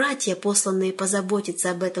 что братья, посланные позаботиться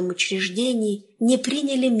об этом учреждении, не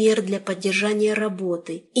приняли мер для поддержания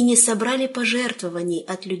работы и не собрали пожертвований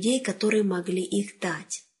от людей, которые могли их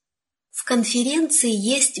дать. В конференции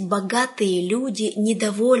есть богатые люди,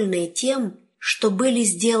 недовольные тем, что были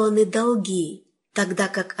сделаны долги, тогда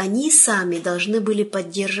как они сами должны были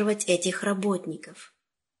поддерживать этих работников.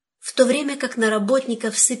 В то время как на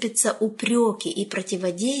работников сыпятся упреки и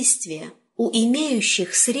противодействия, у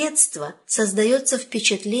имеющих средства создается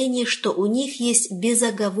впечатление, что у них есть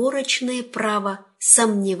безоговорочное право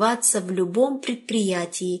сомневаться в любом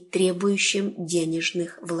предприятии, требующем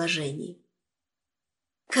денежных вложений.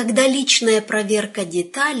 Когда личная проверка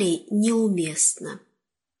деталей неуместна.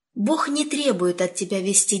 Бог не требует от тебя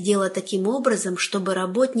вести дело таким образом, чтобы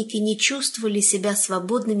работники не чувствовали себя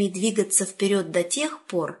свободными двигаться вперед до тех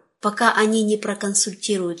пор, пока они не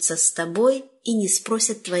проконсультируются с тобой и не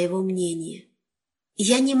спросят твоего мнения.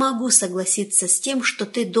 Я не могу согласиться с тем, что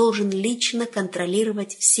ты должен лично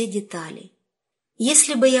контролировать все детали.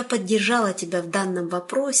 Если бы я поддержала тебя в данном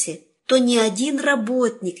вопросе, то ни один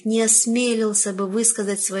работник не осмелился бы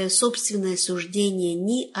высказать свое собственное суждение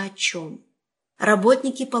ни о чем.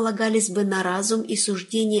 Работники полагались бы на разум и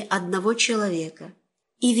суждение одного человека,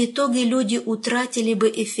 и в итоге люди утратили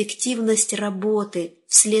бы эффективность работы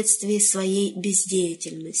вследствие своей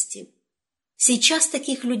бездеятельности. Сейчас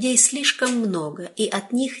таких людей слишком много, и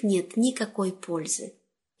от них нет никакой пользы.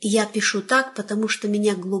 Я пишу так, потому что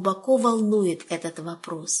меня глубоко волнует этот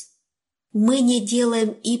вопрос. Мы не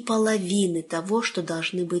делаем и половины того, что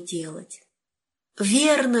должны бы делать.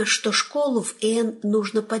 Верно, что школу в Н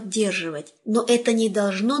нужно поддерживать, но это не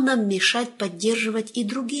должно нам мешать поддерживать и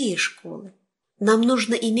другие школы. Нам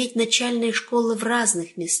нужно иметь начальные школы в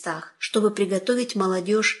разных местах, чтобы приготовить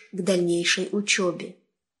молодежь к дальнейшей учебе.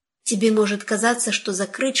 Тебе может казаться, что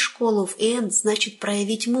закрыть школу в Н значит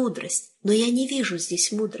проявить мудрость, но я не вижу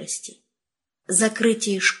здесь мудрости.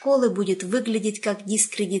 Закрытие школы будет выглядеть как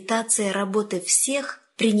дискредитация работы всех,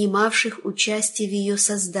 принимавших участие в ее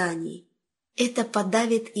создании. Это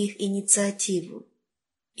подавит их инициативу.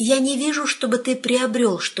 Я не вижу, чтобы ты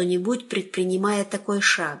приобрел что-нибудь, предпринимая такой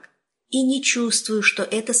шаг, и не чувствую, что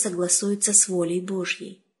это согласуется с волей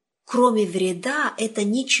Божьей. Кроме вреда, это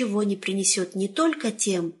ничего не принесет не только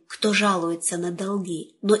тем, кто жалуется на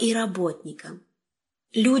долги, но и работникам.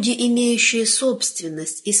 Люди, имеющие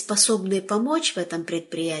собственность и способные помочь в этом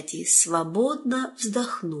предприятии, свободно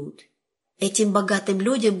вздохнут. Этим богатым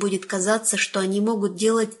людям будет казаться, что они могут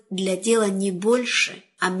делать для дела не больше,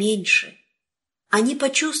 а меньше. Они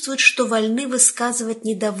почувствуют, что вольны высказывать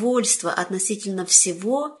недовольство относительно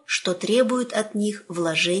всего, что требует от них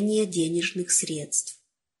вложения денежных средств.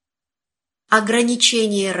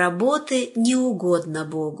 Ограничение работы не угодно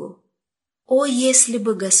Богу. О, если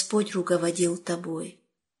бы Господь руководил тобой!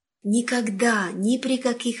 Никогда, ни при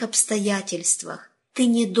каких обстоятельствах ты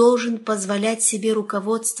не должен позволять себе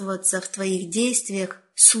руководствоваться в твоих действиях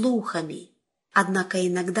слухами, однако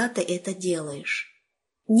иногда ты это делаешь.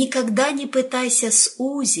 Никогда не пытайся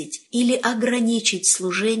сузить или ограничить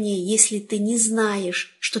служение, если ты не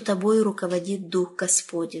знаешь, что тобой руководит Дух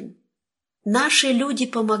Господень. Наши люди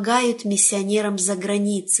помогают миссионерам за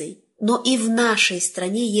границей, Но и в нашей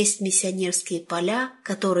стране есть миссионерские поля,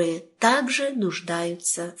 которые также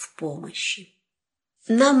нуждаются в помощи.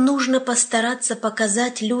 Нам нужно постараться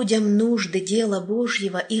показать людям нужды дела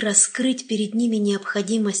Божьего и раскрыть перед ними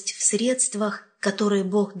необходимость в средствах, которые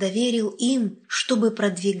Бог доверил им, чтобы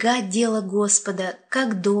продвигать дело Господа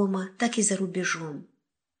как дома, так и за рубежом.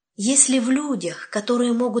 Если в людях,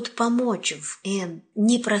 которые могут помочь в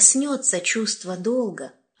не проснется чувство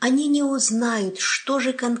долга, они не узнают, что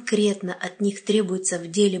же конкретно от них требуется в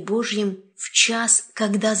деле Божьем в час,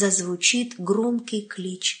 когда зазвучит громкий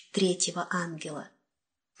клич третьего ангела.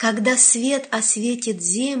 Когда свет осветит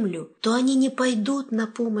землю, то они не пойдут на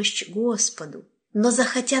помощь Господу, но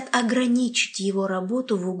захотят ограничить Его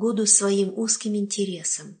работу в угоду своим узким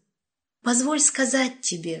интересам. Позволь сказать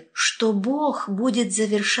тебе, что Бог будет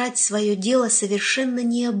завершать свое дело совершенно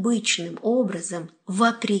необычным образом,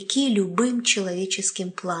 вопреки любым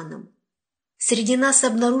человеческим планам. Среди нас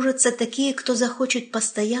обнаружатся такие, кто захочет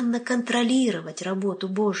постоянно контролировать работу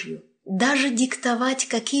Божью, даже диктовать,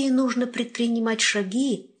 какие нужно предпринимать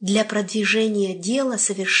шаги для продвижения дела,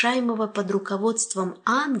 совершаемого под руководством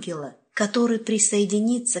ангела, который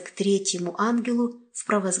присоединится к третьему ангелу в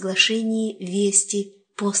провозглашении вести,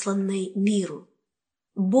 посланной миру.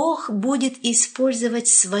 Бог будет использовать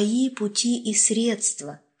свои пути и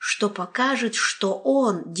средства, что покажет, что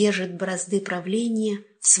Он держит бразды правления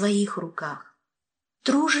в своих руках.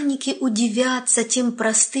 Труженики удивятся тем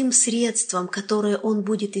простым средствам, которые Он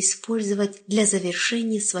будет использовать для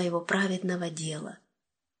завершения своего праведного дела.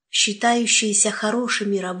 Считающиеся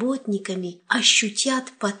хорошими работниками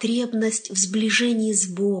ощутят потребность в сближении с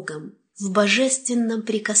Богом, в божественном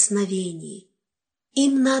прикосновении.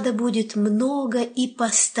 Им надо будет много и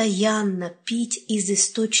постоянно пить из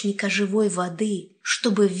источника живой воды,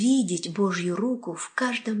 чтобы видеть Божью руку в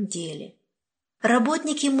каждом деле.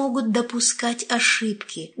 Работники могут допускать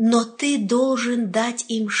ошибки, но ты должен дать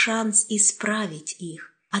им шанс исправить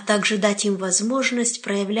их, а также дать им возможность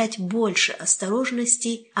проявлять больше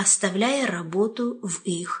осторожности, оставляя работу в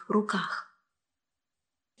их руках.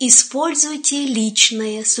 Используйте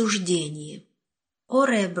личное суждение.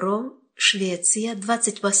 Оребро, Швеция,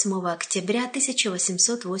 28 октября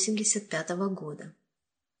 1885 года.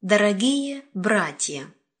 Дорогие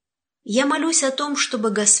братья! Я молюсь о том,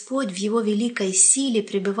 чтобы Господь в Его великой силе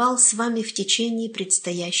пребывал с вами в течение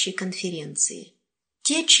предстоящей конференции.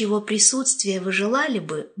 Те, чьего присутствия вы желали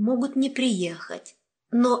бы, могут не приехать,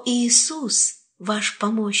 но Иисус – ваш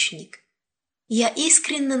помощник. Я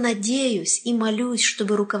искренне надеюсь и молюсь,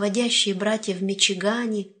 чтобы руководящие братья в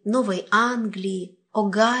Мичигане, Новой Англии,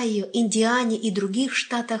 Огайо, Индиане и других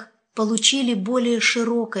штатах получили более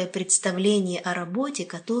широкое представление о работе,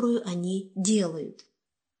 которую они делают.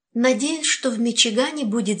 Надеюсь, что в Мичигане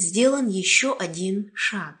будет сделан еще один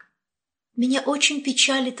шаг. Меня очень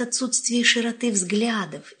печалит отсутствие широты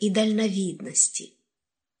взглядов и дальновидности.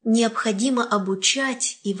 Необходимо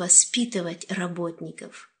обучать и воспитывать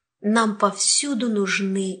работников. Нам повсюду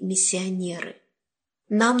нужны миссионеры.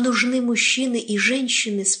 Нам нужны мужчины и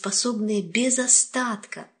женщины, способные без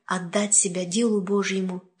остатка отдать себя делу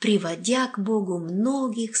Божьему, приводя к Богу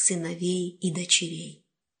многих сыновей и дочерей.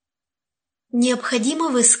 Необходимо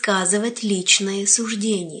высказывать личное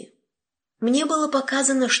суждение. Мне было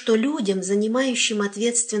показано, что людям, занимающим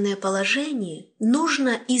ответственное положение,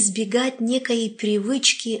 нужно избегать некой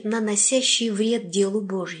привычки, наносящей вред делу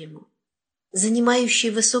Божьему.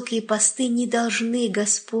 Занимающие высокие посты не должны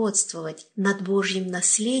господствовать над Божьим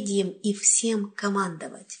наследием и всем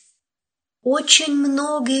командовать. Очень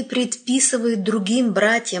многие предписывают другим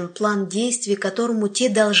братьям план действий, которому те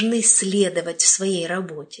должны следовать в своей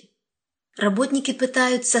работе. Работники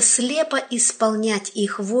пытаются слепо исполнять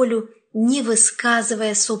их волю, не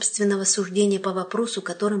высказывая собственного суждения по вопросу,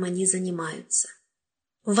 которым они занимаются.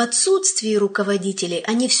 В отсутствии руководителей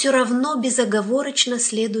они все равно безоговорочно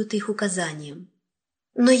следуют их указаниям.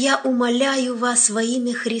 Но я умоляю вас во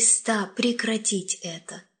имя Христа прекратить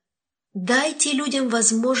это. Дайте людям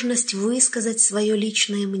возможность высказать свое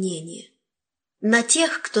личное мнение. На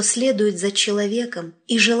тех, кто следует за человеком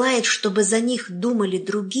и желает, чтобы за них думали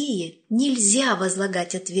другие, нельзя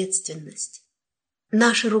возлагать ответственность.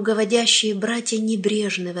 Наши руководящие братья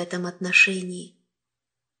небрежны в этом отношении.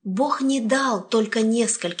 Бог не дал только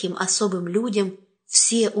нескольким особым людям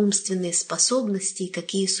все умственные способности,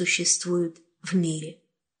 какие существуют в мире.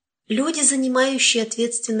 Люди, занимающие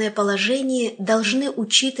ответственное положение, должны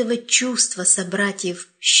учитывать чувства собратьев,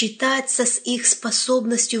 считаться с их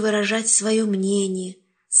способностью выражать свое мнение,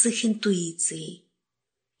 с их интуицией.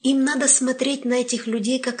 Им надо смотреть на этих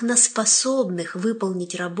людей как на способных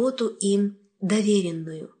выполнить работу им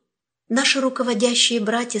доверенную. Наши руководящие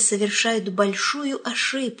братья совершают большую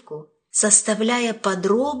ошибку, составляя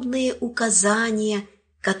подробные указания,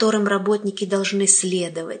 которым работники должны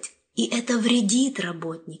следовать, и это вредит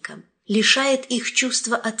работникам, лишает их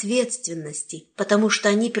чувства ответственности, потому что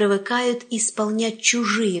они привыкают исполнять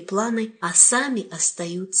чужие планы, а сами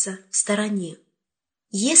остаются в стороне.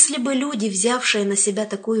 Если бы люди, взявшие на себя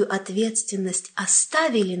такую ответственность,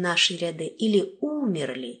 оставили наши ряды или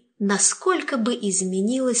умерли, насколько бы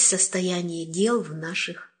изменилось состояние дел в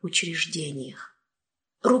наших учреждениях?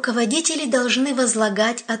 Руководители должны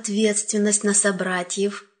возлагать ответственность на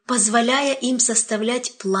собратьев, позволяя им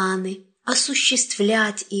составлять планы,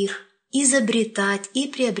 осуществлять их, изобретать и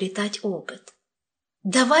приобретать опыт.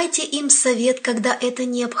 Давайте им совет, когда это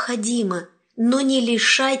необходимо, но не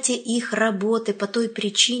лишайте их работы по той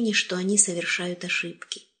причине, что они совершают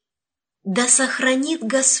ошибки. Да сохранит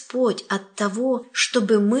Господь от того,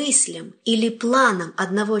 чтобы мыслям или планам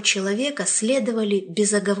одного человека следовали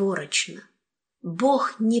безоговорочно.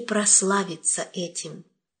 Бог не прославится этим.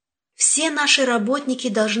 Все наши работники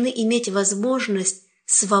должны иметь возможность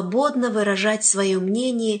свободно выражать свое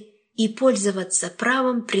мнение и пользоваться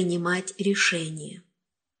правом принимать решения.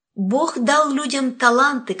 Бог дал людям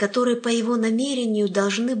таланты, которые по Его намерению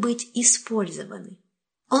должны быть использованы.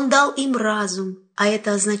 Он дал им разум, а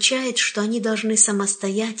это означает, что они должны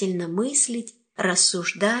самостоятельно мыслить,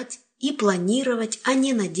 рассуждать и планировать, а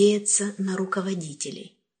не надеяться на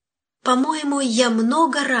руководителей. По-моему, я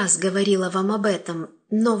много раз говорила вам об этом,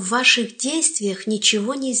 но в ваших действиях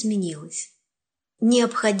ничего не изменилось.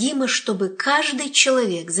 Необходимо, чтобы каждый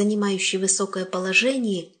человек, занимающий высокое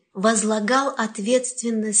положение, возлагал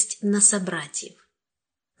ответственность на собратьев.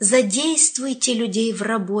 Задействуйте людей в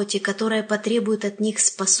работе, которая потребует от них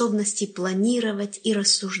способности планировать и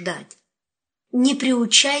рассуждать. Не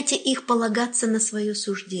приучайте их полагаться на свое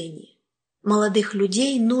суждение. Молодых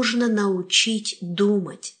людей нужно научить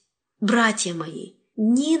думать. Братья мои,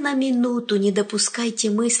 ни на минуту не допускайте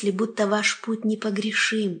мысли, будто ваш путь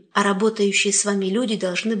непогрешим, а работающие с вами люди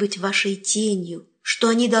должны быть вашей тенью, что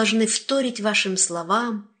они должны вторить вашим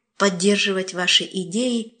словам, поддерживать ваши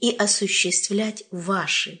идеи и осуществлять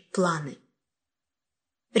ваши планы.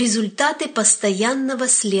 Результаты постоянного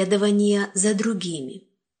следования за другими.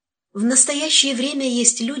 В настоящее время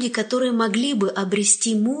есть люди, которые могли бы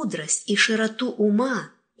обрести мудрость и широту ума,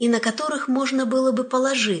 и на которых можно было бы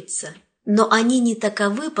положиться, но они не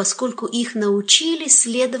таковы, поскольку их научили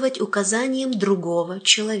следовать указаниям другого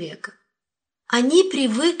человека. Они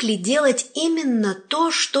привыкли делать именно то,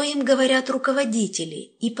 что им говорят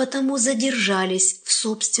руководители, и потому задержались в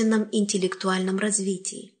собственном интеллектуальном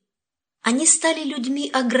развитии. Они стали людьми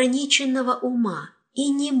ограниченного ума и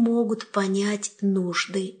не могут понять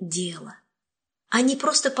нужды дела. Они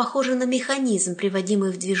просто похожи на механизм,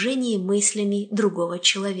 приводимый в движение мыслями другого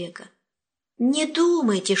человека. Не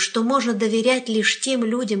думайте, что можно доверять лишь тем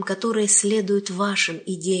людям, которые следуют вашим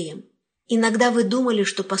идеям. Иногда вы думали,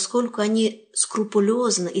 что поскольку они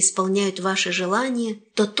скрупулезно исполняют ваши желания,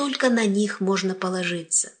 то только на них можно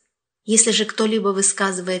положиться. Если же кто-либо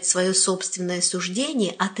высказывает свое собственное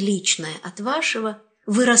суждение, отличное от вашего,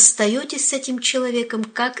 вы расстаетесь с этим человеком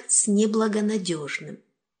как с неблагонадежным.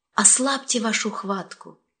 Ослабьте вашу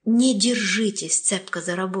хватку, не держитесь цепко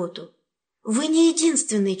за работу. Вы не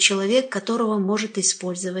единственный человек, которого может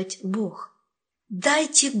использовать Бог.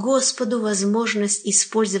 Дайте Господу возможность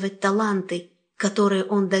использовать таланты, которые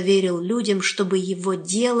Он доверил людям, чтобы Его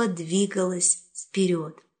дело двигалось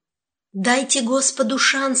вперед. Дайте Господу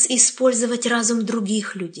шанс использовать разум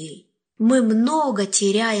других людей. Мы много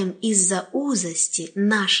теряем из-за узости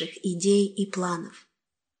наших идей и планов.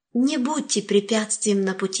 Не будьте препятствием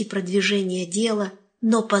на пути продвижения дела,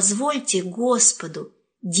 но позвольте Господу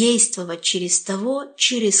действовать через того,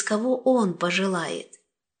 через кого Он пожелает.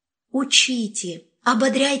 Учите,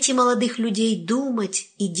 ободряйте молодых людей думать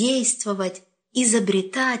и действовать,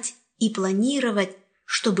 изобретать и планировать,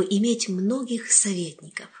 чтобы иметь многих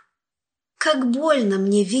советников. Как больно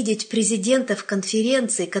мне видеть президентов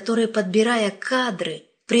конференций, которые, подбирая кадры,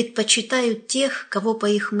 предпочитают тех, кого, по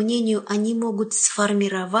их мнению, они могут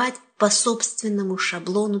сформировать по собственному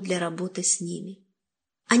шаблону для работы с ними.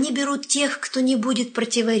 Они берут тех, кто не будет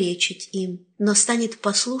противоречить им, но станет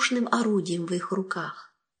послушным орудием в их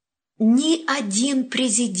руках. Ни один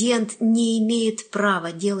президент не имеет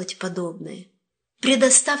права делать подобное.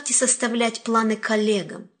 Предоставьте составлять планы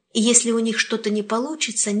коллегам, и если у них что-то не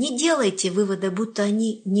получится, не делайте вывода, будто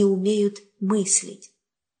они не умеют мыслить.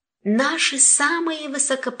 Наши самые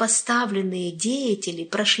высокопоставленные деятели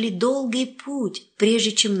прошли долгий путь,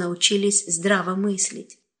 прежде чем научились здраво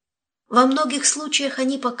мыслить. Во многих случаях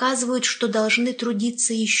они показывают, что должны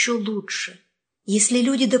трудиться еще лучше. Если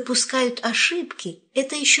люди допускают ошибки,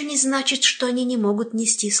 это еще не значит, что они не могут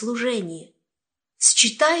нести служение.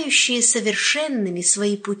 Считающие совершенными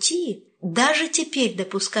свои пути даже теперь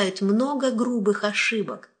допускают много грубых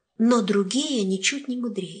ошибок, но другие ничуть не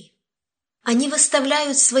мудрее. Они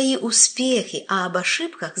выставляют свои успехи, а об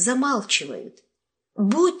ошибках замалчивают.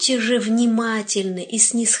 Будьте же внимательны и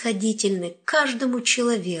снисходительны к каждому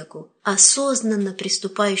человеку, осознанно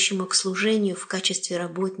приступающему к служению в качестве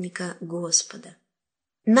работника Господа.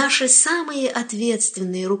 Наши самые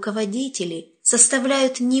ответственные руководители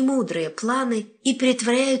составляют немудрые планы и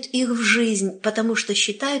претворяют их в жизнь, потому что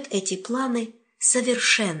считают эти планы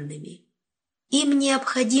совершенными. Им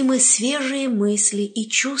необходимы свежие мысли и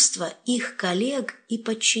чувства их коллег и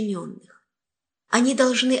подчиненных. Они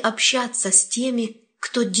должны общаться с теми,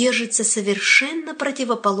 кто держится совершенно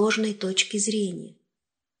противоположной точки зрения.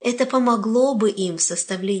 Это помогло бы им в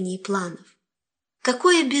составлении планов.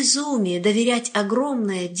 Какое безумие доверять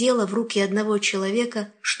огромное дело в руки одного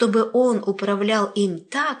человека, чтобы он управлял им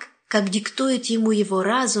так, как диктует ему его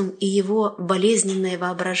разум и его болезненное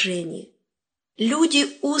воображение. Люди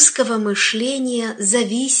узкого мышления,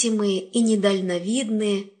 зависимые и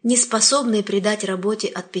недальновидные, не способные придать работе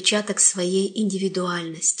отпечаток своей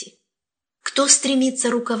индивидуальности. Кто стремится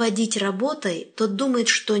руководить работой, тот думает,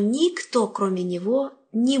 что никто, кроме него,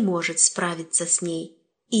 не может справиться с ней,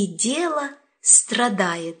 и дело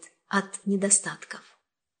страдает от недостатков.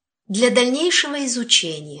 Для дальнейшего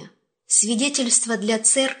изучения «Свидетельства для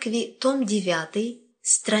церкви», том 9,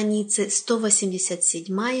 страницы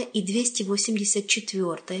 187 и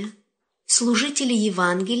 284, «Служители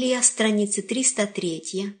Евангелия», страницы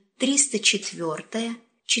 303, 304,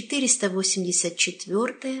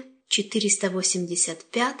 484,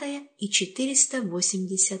 485 и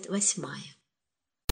 488.